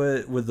feel to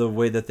it with the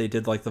way that they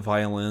did like the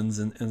violins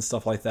and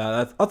stuff like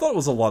that. I thought it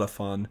was a lot of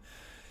fun.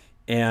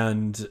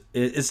 And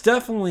it's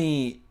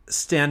definitely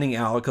standing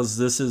out because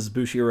this is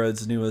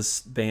Bushiroad's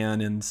newest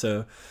band. And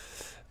so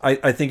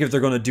I think if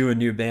they're going to do a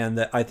new band,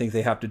 that I think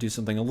they have to do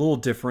something a little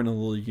different, a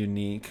little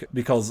unique,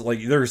 because like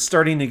they're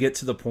starting to get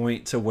to the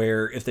point to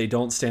where if they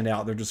don't stand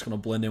out, they're just going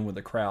to blend in with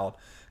the crowd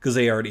because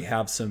they already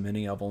have so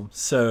many of them.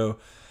 So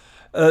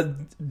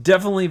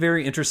definitely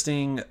very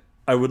interesting.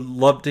 I would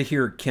love to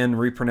hear Ken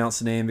repronounce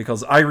the name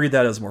because I read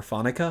that as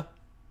Morphonica,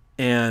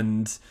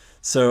 and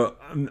so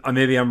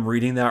maybe I'm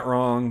reading that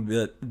wrong.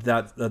 But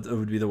that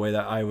would be the way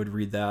that I would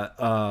read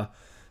that.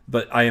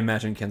 But I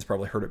imagine Ken's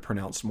probably heard it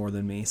pronounced more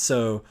than me.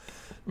 So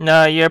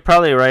no, you're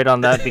probably right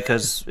on that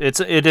because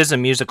it is a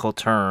musical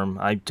term.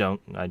 I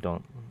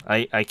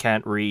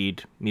can't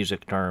read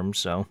music terms,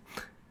 so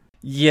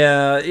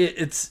yeah,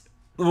 it's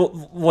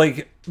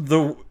like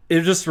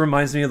it just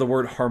reminds me of the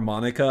word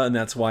harmonica, and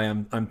that's why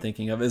I'm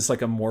thinking of it. It's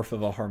like a morph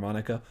of a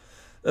harmonica.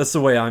 That's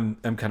the way I'm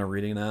kind of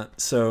reading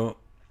that. So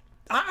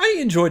I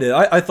enjoyed it.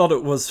 I thought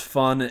it was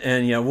fun,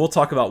 and yeah, we'll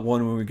talk about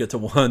one when we get to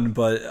one.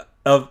 But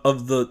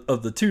of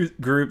the two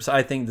groups,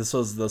 I think this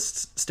was the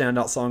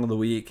standout song of the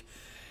week.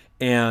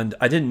 And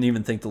I didn't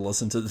even think to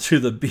listen to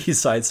the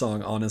B-side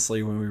song,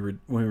 honestly, when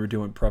we were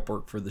doing prep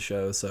work for the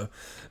show. So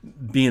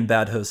being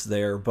bad host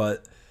there,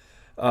 but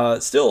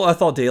still, I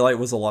thought Daylight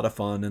was a lot of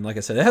fun. And like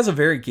I said, it has a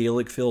very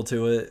Gaelic feel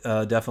to it.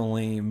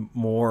 Definitely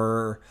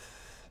more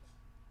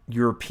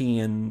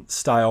European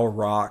style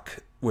rock,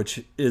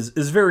 which is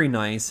very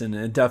nice,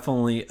 and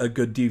definitely a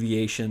good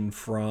deviation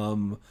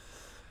from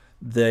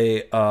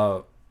the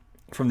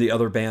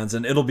other bands.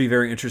 And it'll be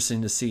very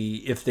interesting to see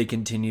if they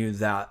continue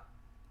that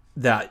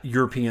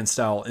European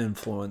style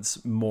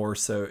influence more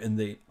so in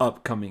the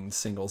upcoming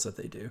singles that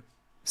they do.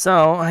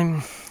 So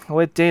I'm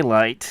with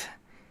Daylight.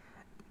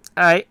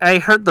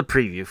 I heard the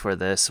preview for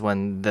this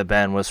when the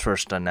band was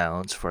first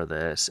announced for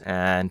this,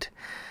 and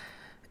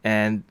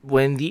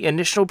when the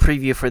initial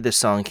preview for this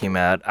song came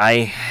out, I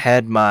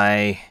had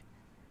my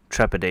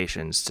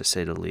trepidations, to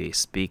say the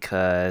least,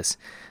 because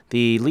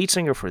the lead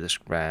singer for this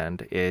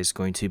band is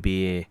going to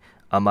be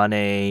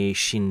Amane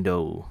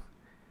Shindo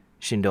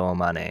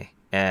Amane,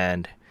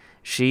 and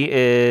she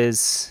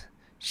is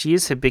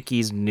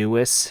Hibiki's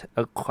newest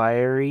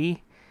acquiree,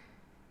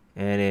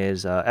 and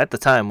is at the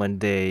time when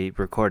they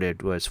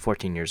recorded was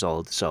 14 years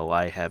old. So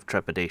I have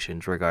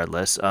trepidations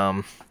regardless.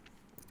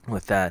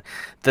 With that,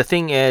 the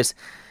thing is,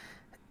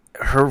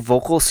 her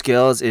vocal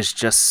skills is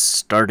just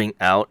starting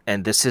out,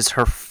 and this is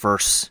her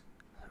first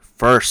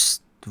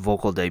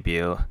vocal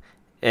debut.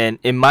 And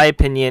in my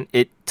opinion,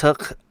 it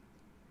took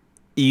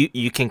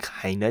you can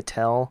kind of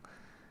tell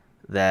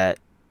that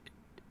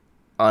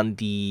on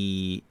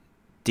the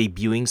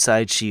debuting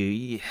side,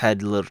 she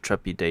had a little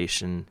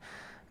trepidation,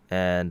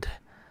 and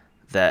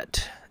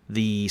that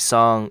the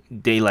song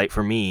Daylight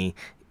for me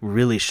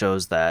really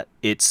shows that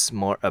it's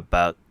more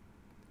about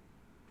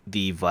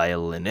the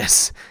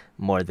violinist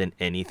more than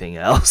anything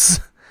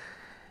else.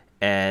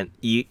 And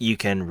you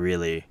can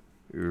really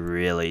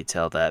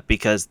tell that,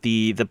 because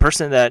the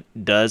person that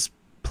does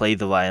play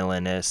the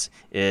violinist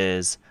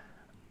is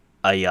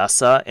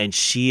Ayasa, and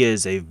she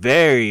is a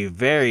very,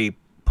 very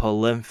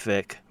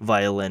prolific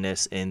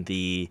violinist in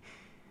the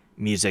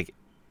music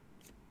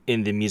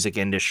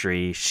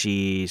industry.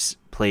 She's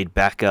played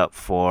backup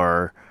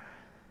for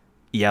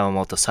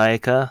Yamamoto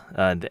Sayaka,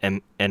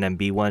 the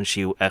NMB one.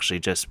 She actually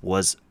just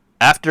was,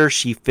 after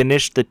she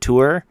finished the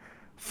tour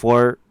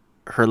for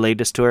her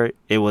latest tour,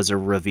 it was a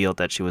reveal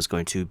that she was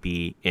going to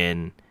be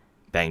in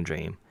Bang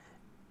Dream.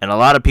 And a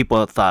lot of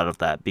people thought of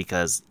that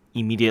because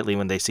immediately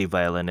when they see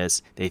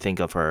violinist, they think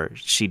of her.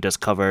 She does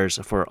covers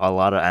for a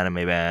lot of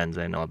anime bands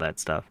and all that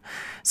stuff.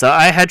 So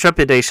I had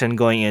trepidation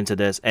going into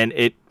this, and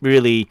it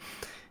really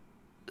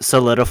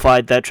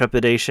solidified that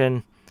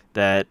trepidation,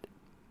 that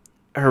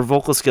her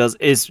vocal skills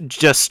is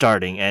just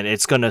starting, and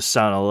it's going to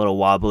sound a little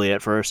wobbly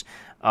at first.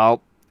 I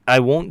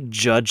won't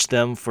judge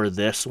them for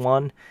this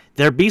one.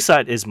 Their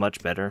B-side is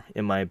much better,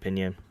 in my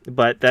opinion,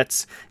 but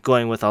that's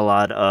going with a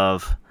lot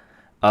of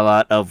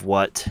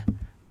what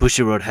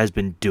Bushiroad has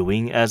been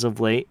doing as of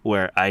late,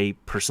 where I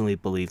personally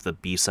believe the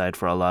B-side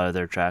for a lot of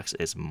their tracks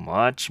is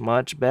much,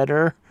 much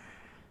better.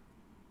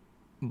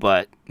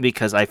 But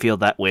because I feel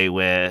that way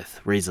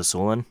with Riza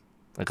Sulan,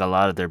 like a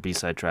lot of their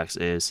B-side tracks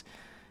is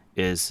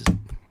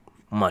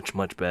much,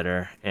 much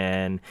better.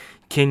 And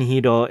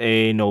Kinhido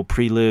A No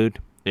Prelude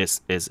is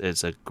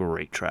a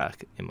great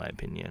track, in my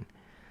opinion.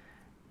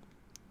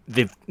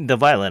 The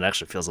violin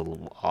actually feels a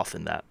little off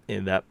in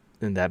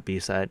that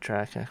B-side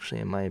track,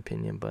 actually, in my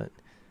opinion, but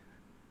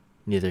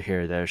neither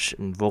here or there.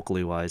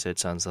 Vocally wise, it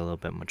sounds a little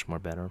bit much more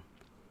better.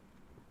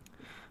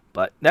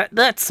 But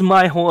that's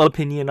my whole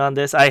opinion on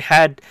this. I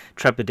had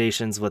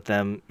trepidations with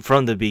them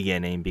from the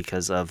beginning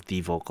because of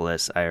the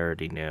vocalist I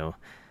already knew,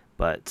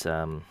 but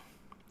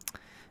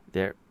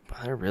they're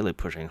really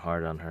pushing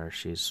hard on her.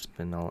 She's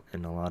been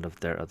in a lot of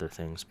their other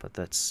things, but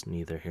that's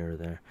neither here or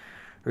there.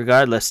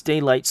 Regardless,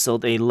 Daylight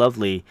sold a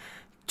lovely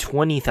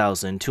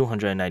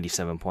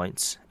 20,297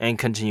 points. And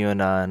continuing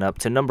on up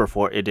to number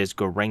 4, it is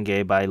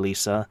Gorenge by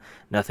Lisa.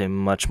 Nothing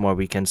much more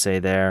we can say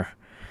there.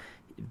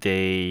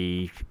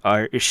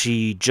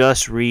 She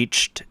just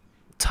reached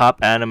top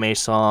anime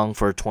song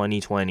for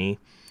 2020,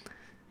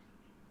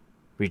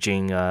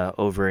 reaching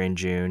over in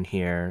June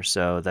here.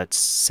 So that's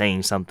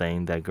saying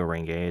something that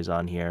Gorenge is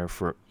on here,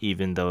 for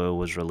even though it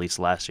was released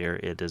last year,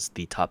 it is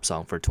the top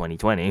song for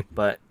 2020.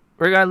 But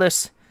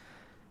regardless,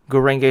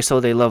 Gorenge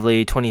sold a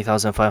lovely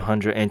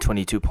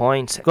 20,522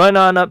 points. Going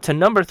on up to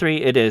number 3,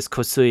 it is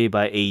Kosui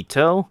by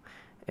Eito.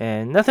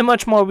 And nothing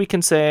much more we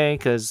can say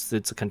because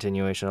it's a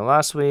continuation of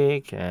last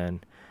week.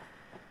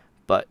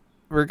 But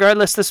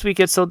regardless, this week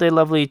it sold a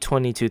lovely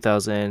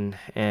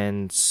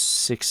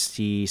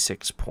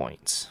 22,066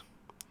 points.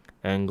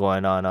 And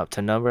going on up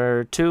to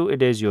number 2,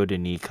 it is Yoru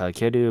ni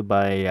Kakeru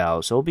by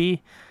Yaosobi.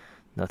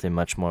 Nothing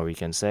much more we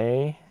can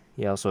say.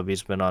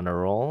 Yaosobi's been on a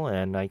roll,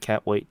 and I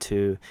can't wait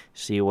to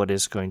see what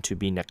is going to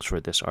be next for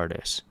this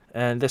artist.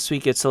 And this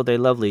week it sold a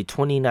lovely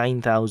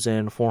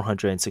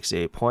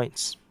 29,468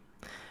 points.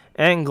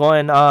 And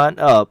going on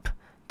up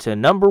to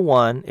number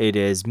 1, it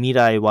is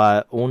Mirai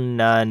wa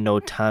Onna no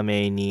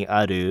Tame ni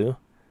Aru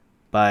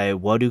by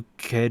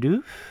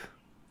Warukuru.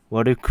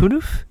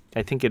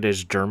 I think it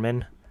is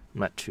German.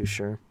 I'm not too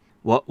sure.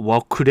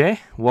 Walkure.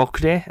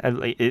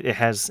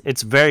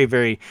 It's very,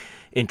 very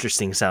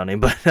interesting sounding.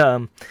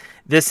 But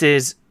this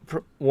is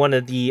one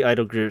of the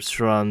idol groups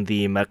from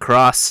the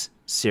Macross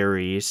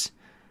series,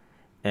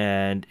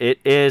 and it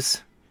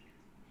is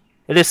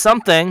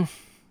something.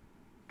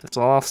 That's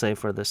all I'll say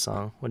for this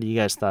song. What do you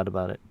guys thought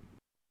about it?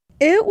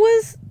 It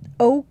was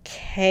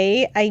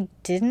okay. I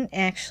didn't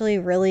actually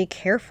really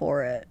care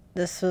for it.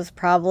 This was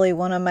probably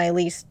one of my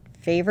least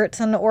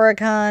favorites on the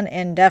Oricon,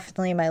 and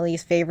definitely my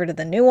least favorite of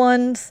the new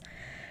ones.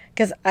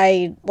 Because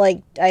I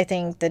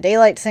think the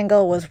Daylight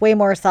single was way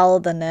more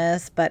solid than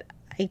this, but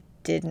I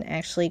didn't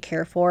actually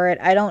care for it.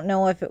 I don't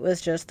know if it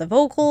was just the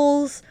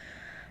vocals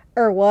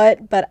or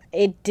what, but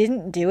it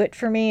didn't do it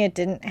for me. It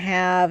didn't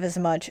have as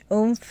much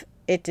oomph.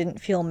 It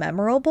didn't feel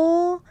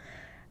memorable.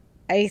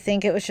 I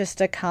think it was just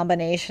a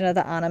combination of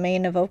the anime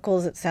and the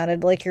vocals. It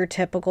sounded like your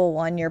typical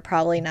one you're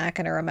probably not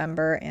going to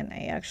remember, and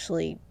I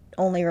actually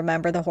only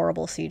remember the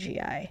horrible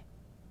CGI.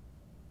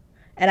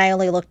 And I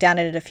only looked down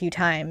at it a few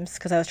times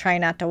because I was trying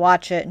not to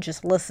watch it and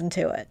just listen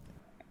to it.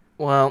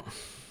 Well,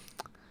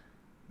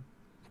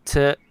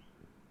 to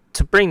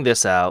bring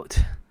this out,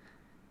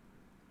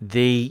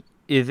 they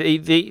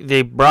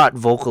brought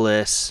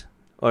vocalists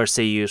or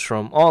seiyus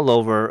from all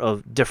over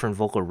of different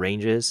vocal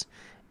ranges,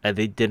 and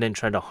they didn't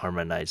try to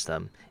harmonize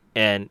them.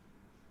 And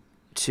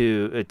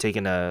to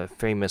taking a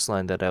famous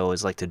line that I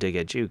always like to dig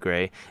at you,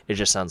 Gray, it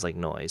just sounds like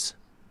noise.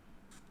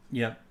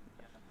 Yep.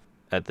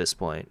 At this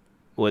point,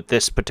 with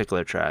this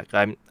particular track,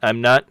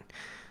 I'm not.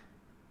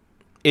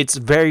 It's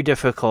very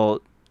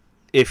difficult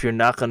if you're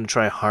not going to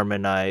try to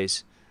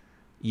harmonize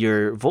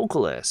your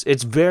vocalists.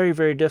 It's very,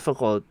 very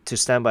difficult to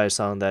stand by a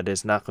song that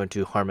is not going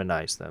to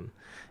harmonize them.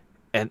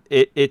 And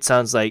it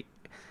sounds like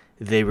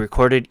they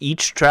recorded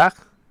each track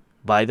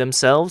by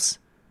themselves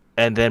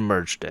and then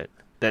merged it.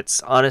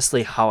 That's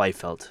honestly how I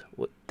felt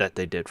that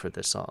they did for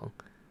this song.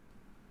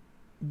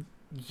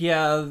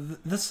 Yeah,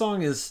 this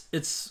song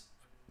it's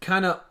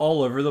kind of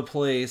all over the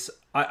place.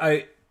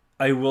 I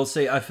will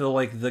say I feel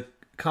like the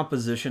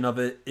composition of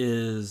it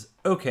is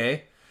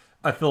okay.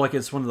 I feel like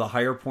it's one of the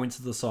higher points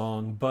of the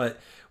song, but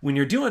when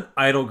you're doing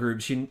idol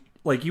groups, you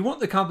want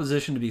the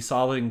composition to be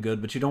solid and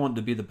good, but you don't want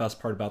it to be the best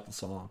part about the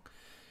song.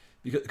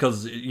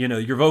 Because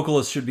your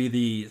vocalists should be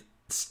the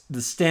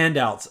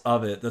standouts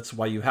of it. That's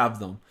why you have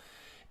them.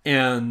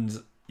 And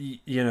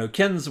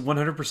Ken's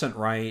 100%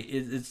 right.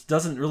 It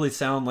doesn't really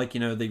sound like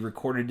they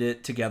recorded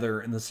it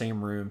together in the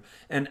same room.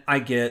 And I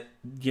get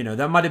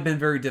that might have been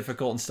very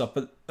difficult and stuff,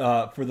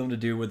 but for them to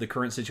do with the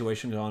current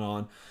situation going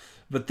on.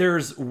 But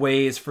there's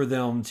ways for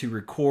them to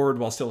record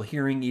while still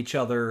hearing each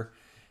other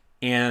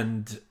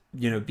and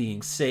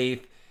being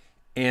safe.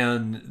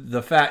 And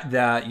the fact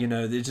that,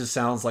 it just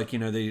sounds like,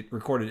 they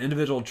recorded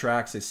individual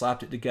tracks, they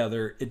slapped it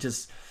together. It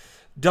just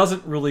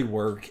doesn't really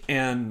work.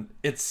 And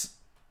it's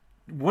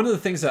one of the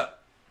things that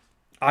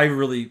I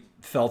really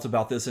felt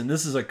about this, and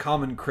this is a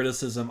common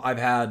criticism I've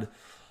had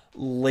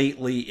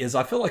lately, is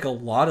I feel like a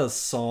lot of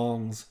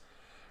songs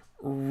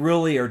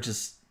really are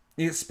just,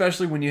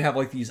 especially when you have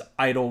like these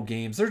idol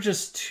games, they're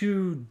just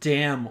too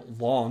damn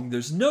long.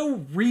 There's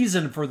no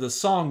reason for the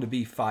song to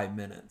be 5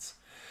 minutes.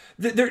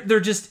 There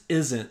just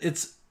isn't.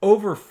 It's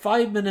over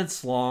 5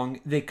 minutes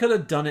long. They could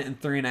have done it in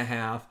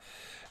 3.5.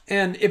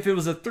 And if it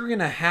was a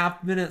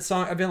 3.5 minute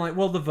song, I'd been like,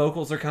 well, the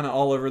vocals are kind of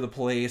all over the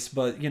place,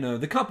 but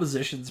the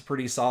composition's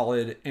pretty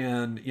solid,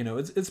 and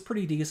it's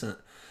pretty decent.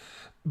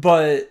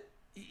 But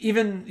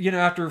even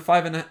after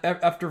 5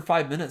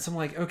 minutes, I'm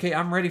like, okay,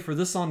 I'm ready for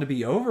this song to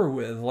be over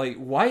with. Like,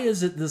 why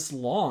is it this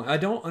long? I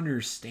don't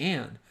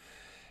understand.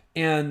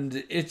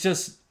 And it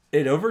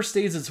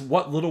overstays its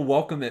what little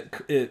welcome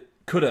it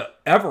could have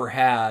ever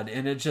had,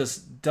 and it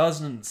just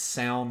doesn't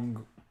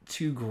sound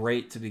too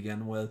great to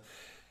begin with.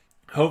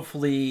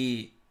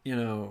 Hopefully,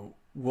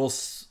 we'll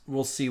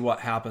see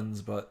what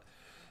happens, but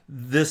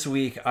this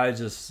week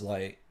this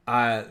song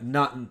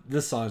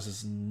is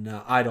just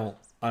not, I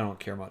don't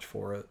care much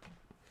for it.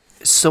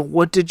 So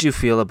what did you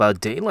feel about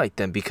Daylight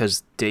then?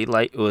 Because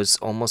Daylight was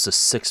almost a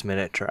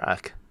 6-minute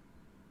track.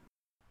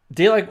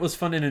 Daylight was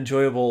fun and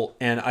enjoyable,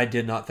 and I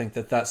did not think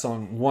that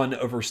song, one,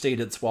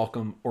 overstayed its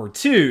welcome, or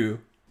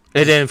two,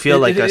 it didn't feel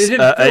like a.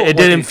 It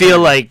didn't feel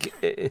like.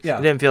 It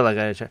didn't feel like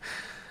a.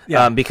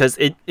 Yeah. Because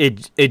it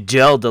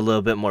gelled a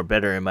little bit more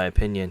better, in my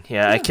opinion.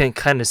 Yeah, I can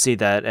kind of see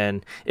that.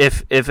 And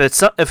if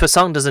a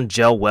song doesn't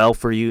gel well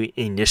for you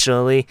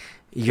initially,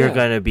 you're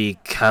gonna be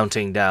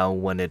counting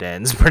down when it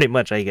ends, pretty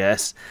much, I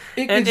guess.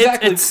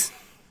 Exactly.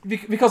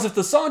 Because if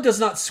the song does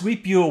not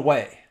sweep you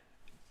away,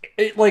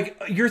 all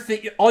you're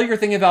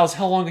thinking about is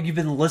how long you've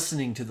been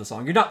listening to the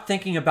song. You're not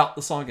thinking about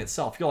the song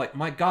itself. You're like,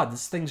 my God,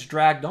 this thing's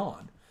dragged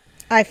on.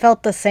 I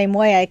felt the same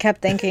way. I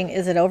kept thinking,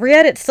 is it over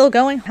yet? It's still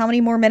going. How many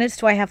more minutes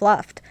do I have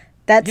left?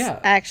 That's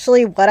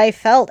actually what I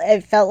felt.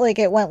 It felt like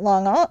it went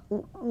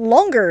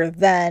longer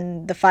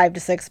than the 5 to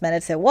 6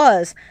 minutes it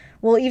was,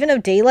 Well, even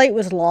if Daylight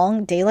was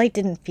long, Daylight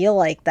didn't feel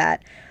like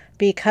that.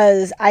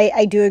 Because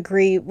I do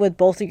agree with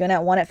both of you on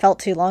that one. It felt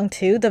too long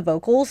too. The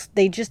vocals,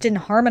 they just didn't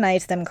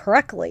harmonize them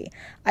correctly.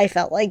 I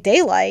felt like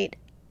Daylight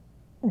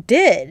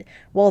did.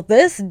 Well,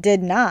 this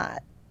did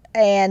not.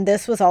 And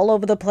this was all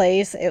over the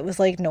place. It was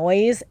like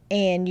noise,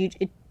 and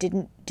it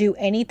didn't do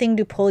anything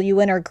to pull you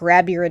in or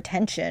grab your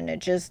attention. It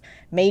just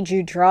made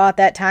you draw at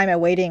that time and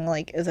waiting,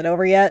 like, is it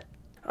over yet?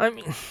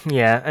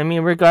 I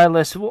mean,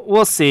 regardless,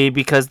 we'll see,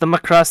 because the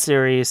Macross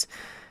series,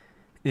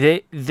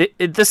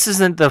 this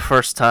isn't the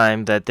first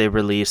time that they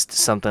released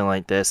something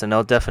like this, and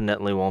it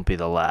definitely won't be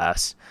the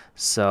last.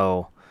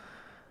 So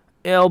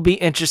it'll be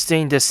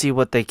interesting to see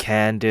what they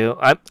can do.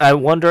 I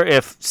wonder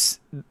if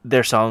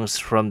their songs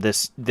from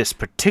this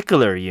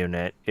particular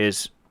unit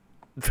is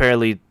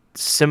fairly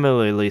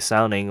similarly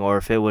sounding, or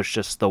if it was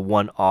just the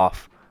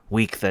one-off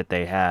week that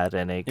they had,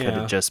 and it could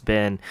have just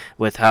been,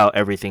 with how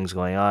everything's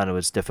going on, it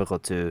was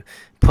difficult to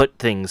put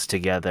things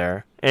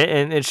together,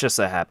 and it's just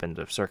a happened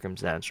of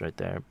circumstance right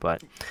there.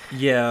 But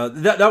yeah,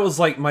 that was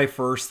like my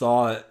first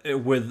thought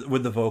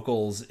with the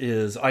vocals.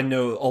 Is I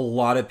know a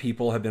lot of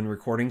people have been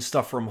recording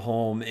stuff from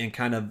home and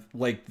kind of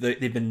like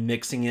they've been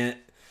mixing it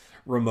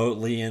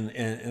remotely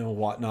and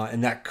whatnot,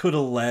 and that could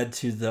have led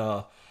to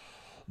the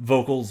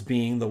vocals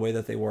being the way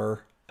that they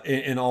were,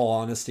 in all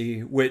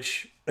honesty,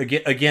 which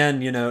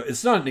again, you know,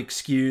 it's not an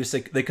excuse.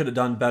 They could have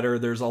done better.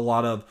 There's a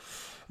lot of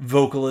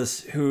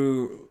vocalists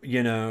who,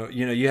 you know,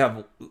 you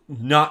have,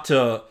 not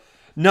to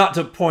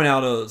point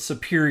out a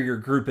superior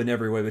group in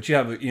every way, but you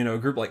have, you know, a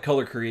group like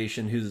Color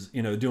Creation who's,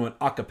 you know, doing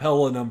a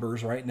cappella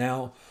numbers right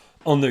now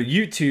on their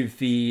YouTube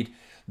feed.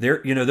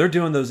 They're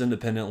doing those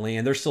independently,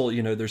 and they're still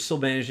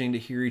managing to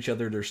hear each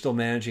other. They're still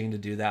managing to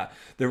do that.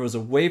 There was a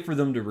way for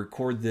them to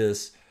record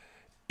this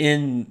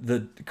in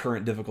the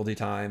current difficulty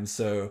times.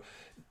 So,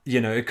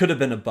 you know, it could have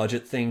been a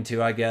budget thing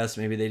too, I guess.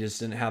 Maybe they just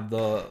didn't have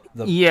the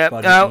budget.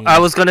 I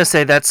was going to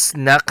say that's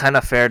not kind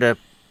of fair to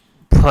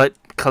put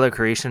Color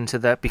Creation to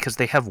that, because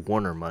they have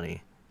Warner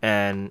money.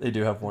 And they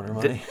do have Warner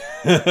money.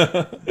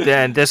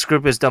 Then this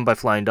group is done by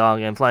Flying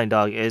Dog, and Flying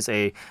Dog is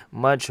a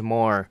much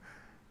more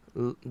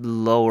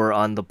lower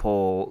on the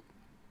pole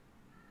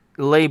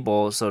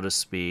label, so to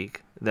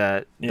speak.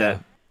 That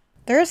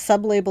They're a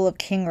sub-label of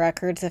King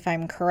Records, if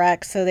I'm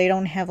correct, so they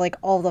don't have, like,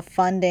 all the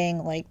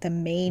funding like the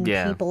main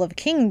people of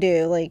King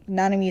do. Like,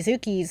 Nana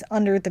Mizuki's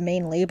under the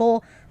main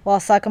label, while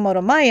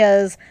Sakamoto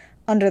Maya's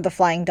under the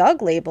Flying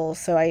Dog label.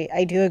 So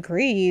I do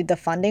agree, the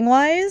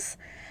funding-wise.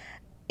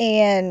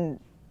 And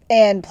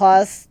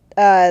plus,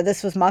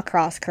 this was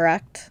Macross,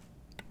 correct?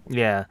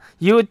 Yeah.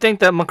 You would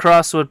think that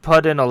Macross would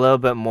put in a little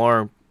bit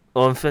more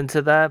oomph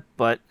into that,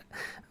 but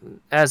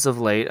as of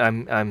late,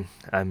 I'm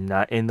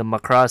not in the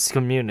Macross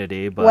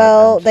community,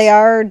 but they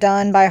are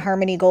done by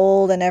Harmony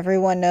Gold, and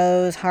everyone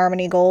knows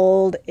Harmony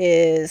Gold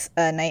is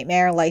a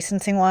nightmare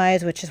licensing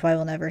wise, which is why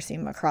we'll never see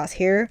Macross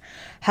here.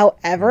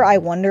 However, I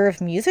wonder if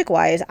music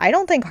wise, I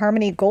don't think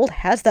Harmony Gold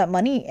has that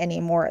money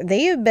anymore.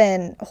 They have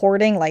been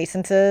hoarding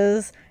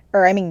licenses,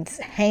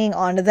 hanging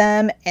on to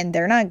them, and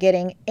they're not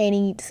getting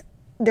any.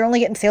 They're only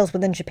getting sales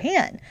within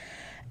Japan.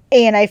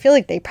 And I feel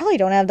like they probably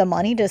don't have the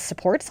money to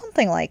support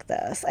something like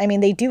this. I mean,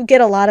 they do get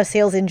a lot of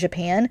sales in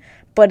Japan,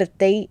 but if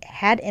they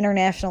had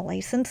international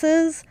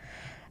licenses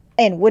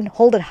and wouldn't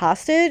hold it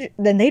hostage,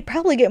 then they'd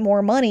probably get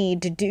more money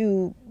to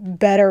do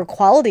better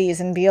qualities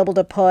and be able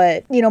to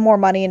put, you know, more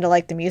money into,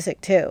 like, the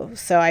music too.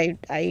 So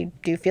I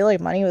do feel like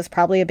money was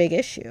probably a big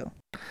issue.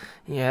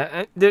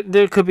 Yeah,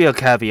 there could be a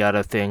caveat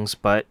of things,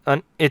 but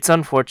it's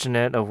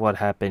unfortunate of what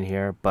happened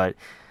here, but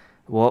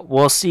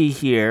we'll see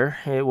here.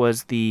 It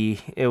was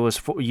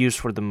used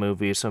for the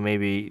movie, so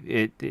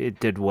maybe it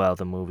did well,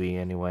 the movie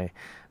anyway.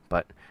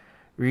 But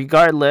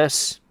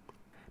regardless,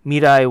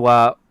 Mirai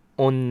wa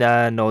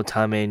onna no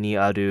tame ni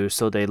aru,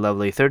 so they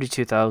lovely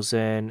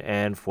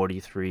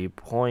 32,043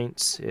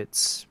 points.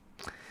 It's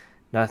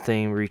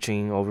nothing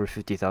reaching over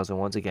 50,000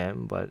 once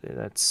again, but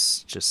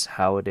that's just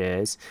how it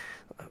is.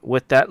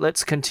 With that,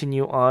 let's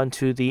continue on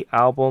to the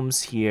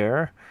albums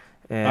here.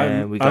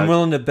 And I'm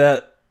willing to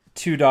bet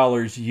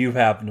 $2 you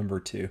have number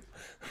 2.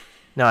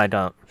 No, I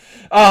don't.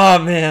 Oh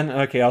man.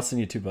 Okay, I'll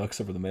send you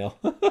 $2 over the mail.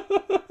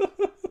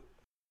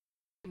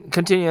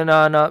 Continuing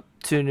on up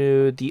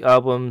to the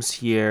albums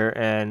here,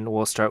 and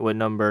we'll start with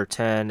number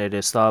 10. It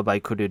is Star by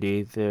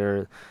Kururi,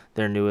 their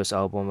newest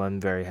album.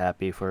 I'm very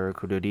happy for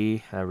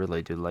Kururi. I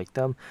really do like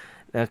them.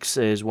 Next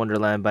is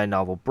Wonderland by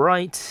Novel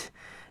Bright.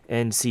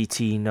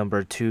 NCT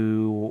number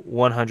 2,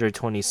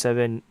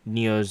 127,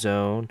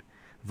 Neozone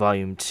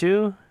Volume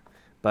 2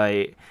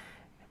 by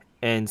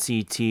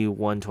NCT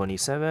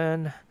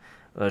 127.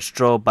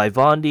 Strobe by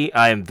Vondi.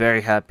 I am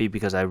very happy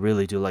because I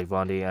really do like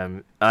Vondi.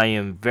 I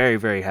am very,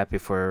 very happy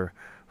for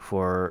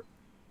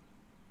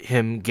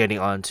him getting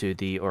onto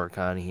the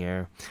Oricon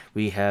here.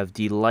 We have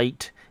the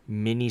Light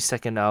mini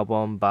second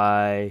album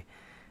by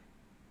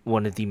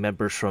one of the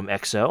members from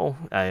EXO.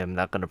 I am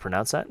not going to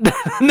pronounce that.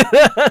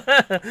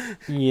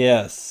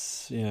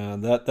 Yes. Yeah,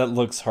 that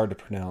looks hard to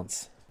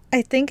pronounce.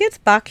 I think it's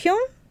Baekhyun.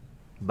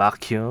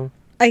 Baekhyun.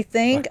 I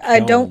think.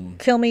 Don't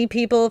kill me,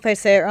 people, if I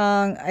say it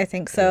wrong. I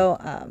think so.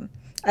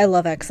 I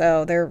love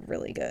EXO. They're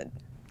really good.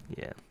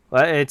 Yeah.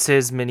 Well, it's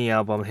his mini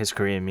album, his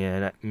Korean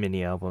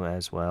mini album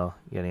as well.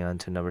 Getting on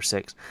to number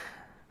 6.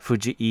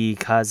 Fujii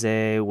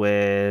Kaze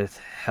with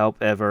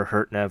Help Ever,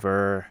 Hurt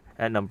Never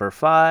at number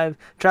 5.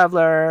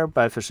 Traveler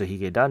by Official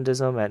Hige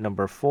Dandism at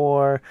number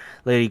 4.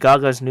 Lady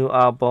Gaga's new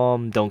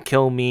album, Don't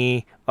Kill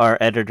Me, our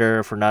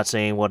editor for not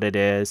saying what it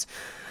is,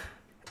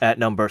 at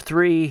number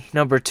 3.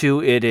 Number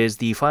 2, it is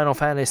the Final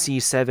Fantasy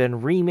VII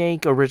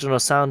Remake original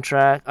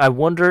soundtrack. I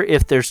wonder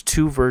if there's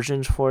 2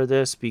 versions for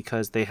this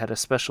because they had a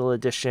special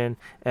edition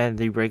and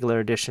the regular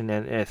edition,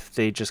 and if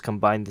they just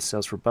combined the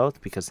sales for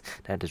both, because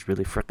that is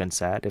really freaking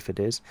sad if it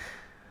is.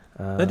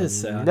 That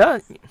is sad. No,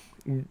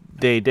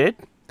 they did.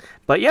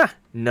 But yeah,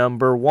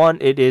 number 1,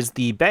 it is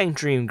the Bang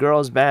Dream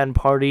Girls Band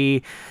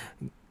Party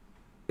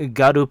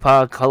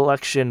Garupa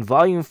Collection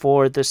Volume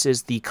 4. This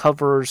is the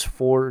covers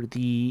for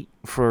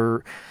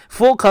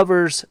full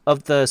covers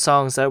of the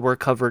songs that were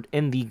covered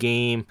in the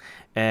game,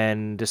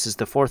 and this is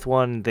the 4th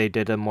one. They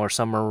did a more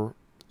summer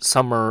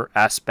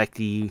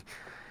aspecty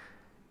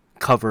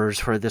covers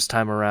for this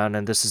time around,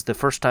 and this is the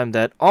first time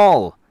that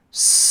all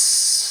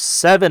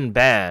 7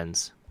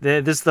 bands.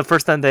 This is the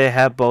first time they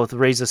have both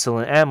Razor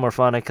Cylind and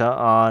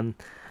Morphonica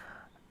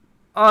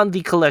on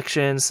the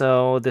collection,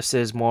 so this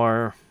is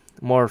more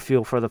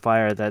fuel for the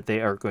fire that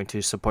they are going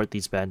to support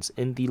these bands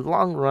in the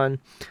long run.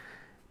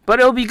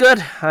 But it'll be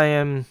good.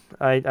 I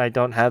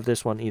don't have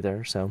this one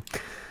either, so.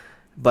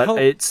 But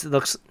it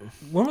looks.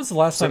 When was the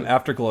last time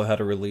Afterglow had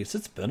a release?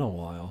 It's been a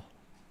while.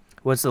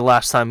 When's the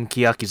last time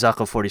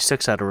Kiyakizaka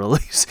 46 had a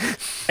release?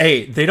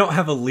 Hey, they don't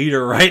have a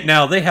leader right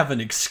now. They have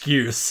an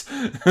excuse.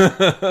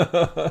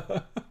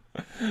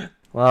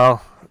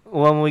 Well,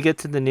 when we get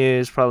to the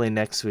news, probably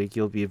next week,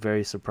 you'll be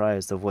very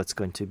surprised of what's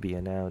going to be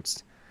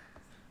announced.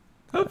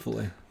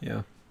 Hopefully,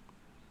 yeah.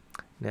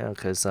 Yeah,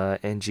 because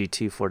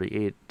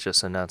NGT48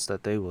 just announced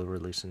that they will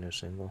release a new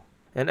single.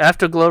 And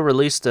Afterglow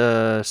released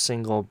a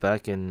single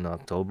back in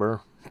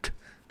October.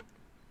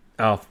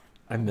 Oh,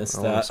 I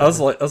missed that. I was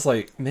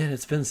like, man,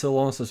 it's been so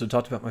long since we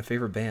talked about my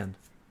favorite band.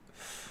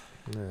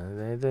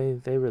 Yeah,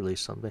 they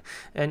released something,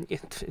 and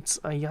it's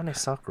Ayane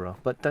Sakura,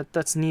 but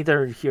that's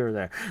neither here or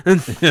there.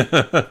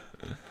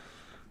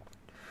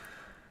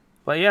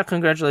 But yeah,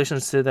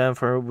 congratulations to them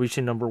for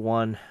reaching number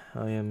 1.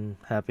 I am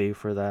happy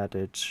for that.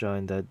 It's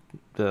showing that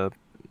the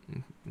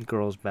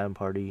girls' band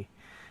party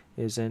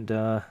isn't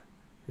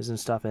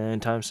stopping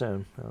anytime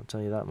soon. I'll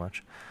tell you that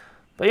much.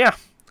 But yeah,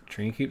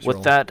 train keeps with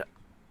rolling. that,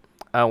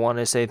 I want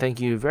to say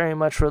thank you very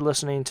much for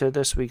listening to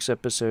this week's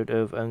episode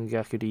of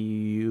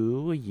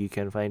Ongakuryu. You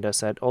can find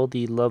us at all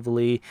the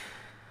lovely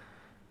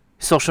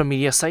social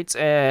media sites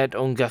at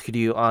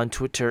Ongakuryu on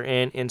Twitter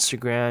and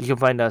Instagram. You can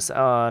find us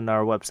on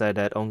our website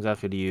at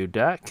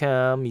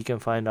ongakuryu.com. You can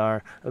find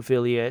our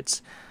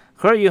affiliates.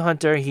 Koryu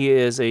Hunter, he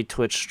is a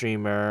Twitch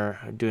streamer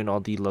doing all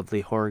the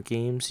lovely horror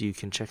games. You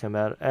can check him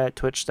out at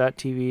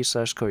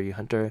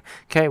twitch.tv/KoryuHunter,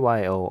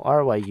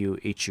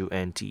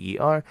 KYORYUHUNTER.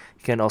 You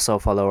can also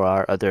follow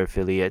our other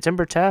affiliate,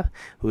 Timbertap,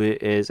 who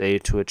is a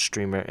Twitch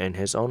streamer in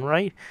his own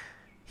right.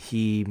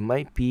 He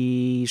might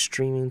be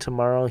streaming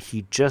tomorrow.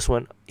 He just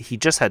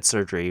had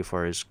surgery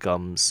for his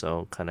gums,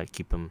 so kind of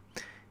keep him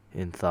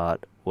in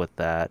thought with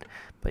that.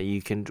 But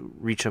you can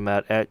reach him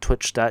out at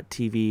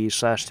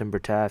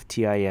twitch.tv/Timbertaft,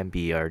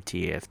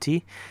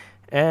 TIMBRTAFT.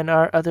 And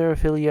our other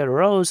affiliate,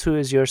 Rose, who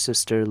is your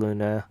sister,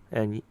 Luna,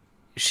 and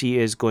she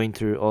is going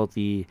through all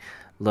the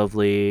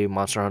lovely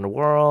Monster Hunter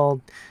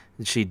World.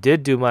 She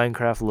did do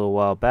Minecraft a little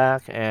while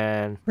back,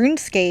 and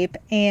RuneScape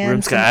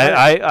and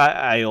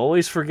I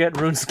always forget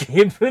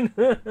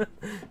RuneScape.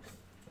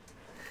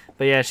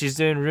 But yeah, she's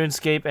doing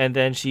RuneScape, and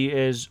then she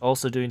is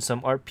also doing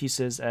some art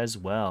pieces as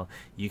well.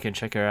 You can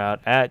check her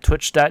out at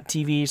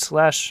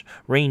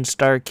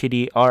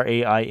twitch.tv/RainstarKitty,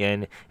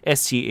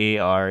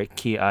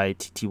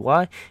 RainstarKitty.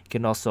 You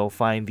can also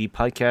find the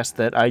podcast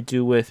that I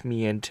do with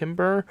me and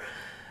Timber,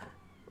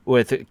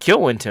 with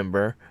Killwin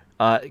Timber,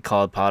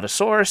 called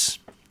Podosaurus.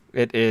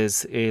 It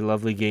is a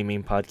lovely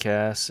gaming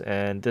podcast,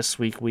 and this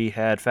week we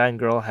had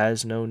Fangirl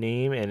Has No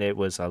Name, and it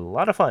was a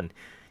lot of fun.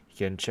 You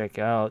can check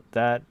out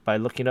that by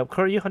looking up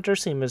Koryu Hunter,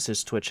 same as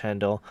his Twitch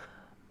handle,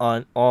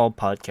 on all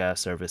podcast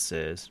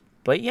services.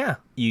 But yeah,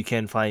 you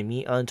can find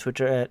me on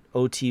Twitter at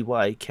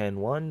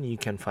OTYKen1. You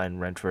can find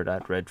Redford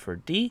at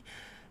RedfordD.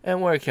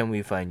 And where can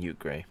we find you,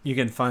 Gray? You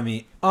can find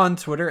me on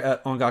Twitter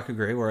at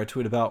OngakуGray, where I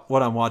tweet about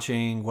what I'm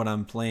watching, what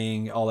I'm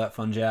playing, all that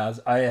fun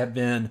jazz. I have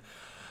been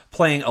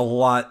playing a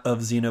lot of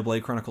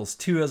Xenoblade Chronicles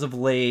 2 as of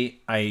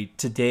late.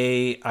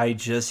 Today I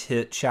just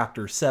hit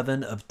chapter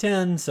 7 of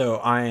 10, so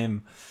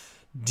I'm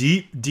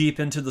deep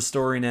into the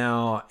story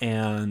now,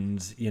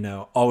 and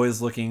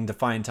always looking to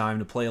find time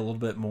to play a little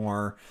bit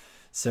more.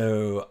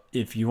 So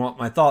if you want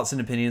my thoughts and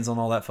opinions on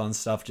all that fun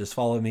stuff, just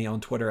follow me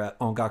on Twitter at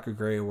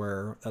OngakuGray,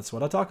 where that's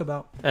what I talk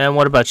about. And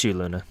what about you,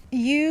 Luna?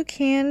 You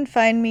can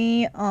find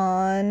me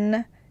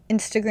on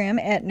Instagram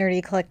at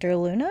Nerdy Collector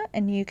Luna,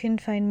 and you can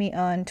find me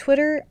on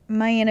Twitter,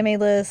 My Anime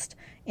List,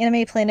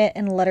 Anime Planet,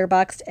 and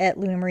Letterboxd at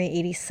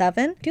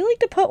LunaMarie87. Do you like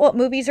to put what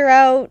movies are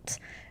out?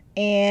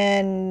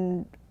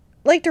 And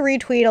like to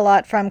retweet a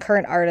lot from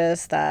current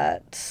artists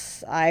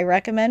that I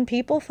recommend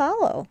people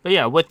follow. But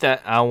yeah, with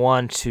that, I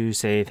want to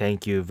say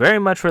thank you very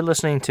much for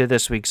listening to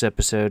this week's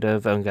episode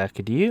of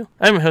Ongaku Ryu.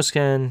 I'm your host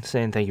Ken,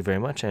 saying thank you very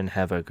much and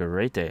have a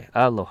great day.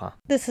 Aloha.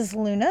 This is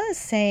Luna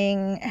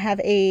saying have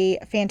a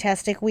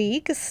fantastic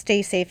week.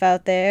 Stay safe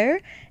out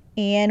there.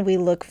 And we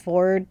look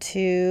forward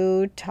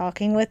to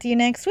talking with you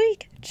next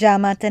week. Ja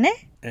mata ne.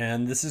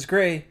 And this is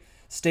Gray.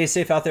 Stay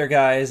safe out there,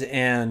 guys,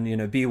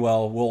 and be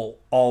well. We'll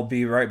all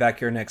be right back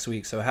here next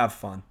week, so have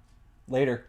fun. Later.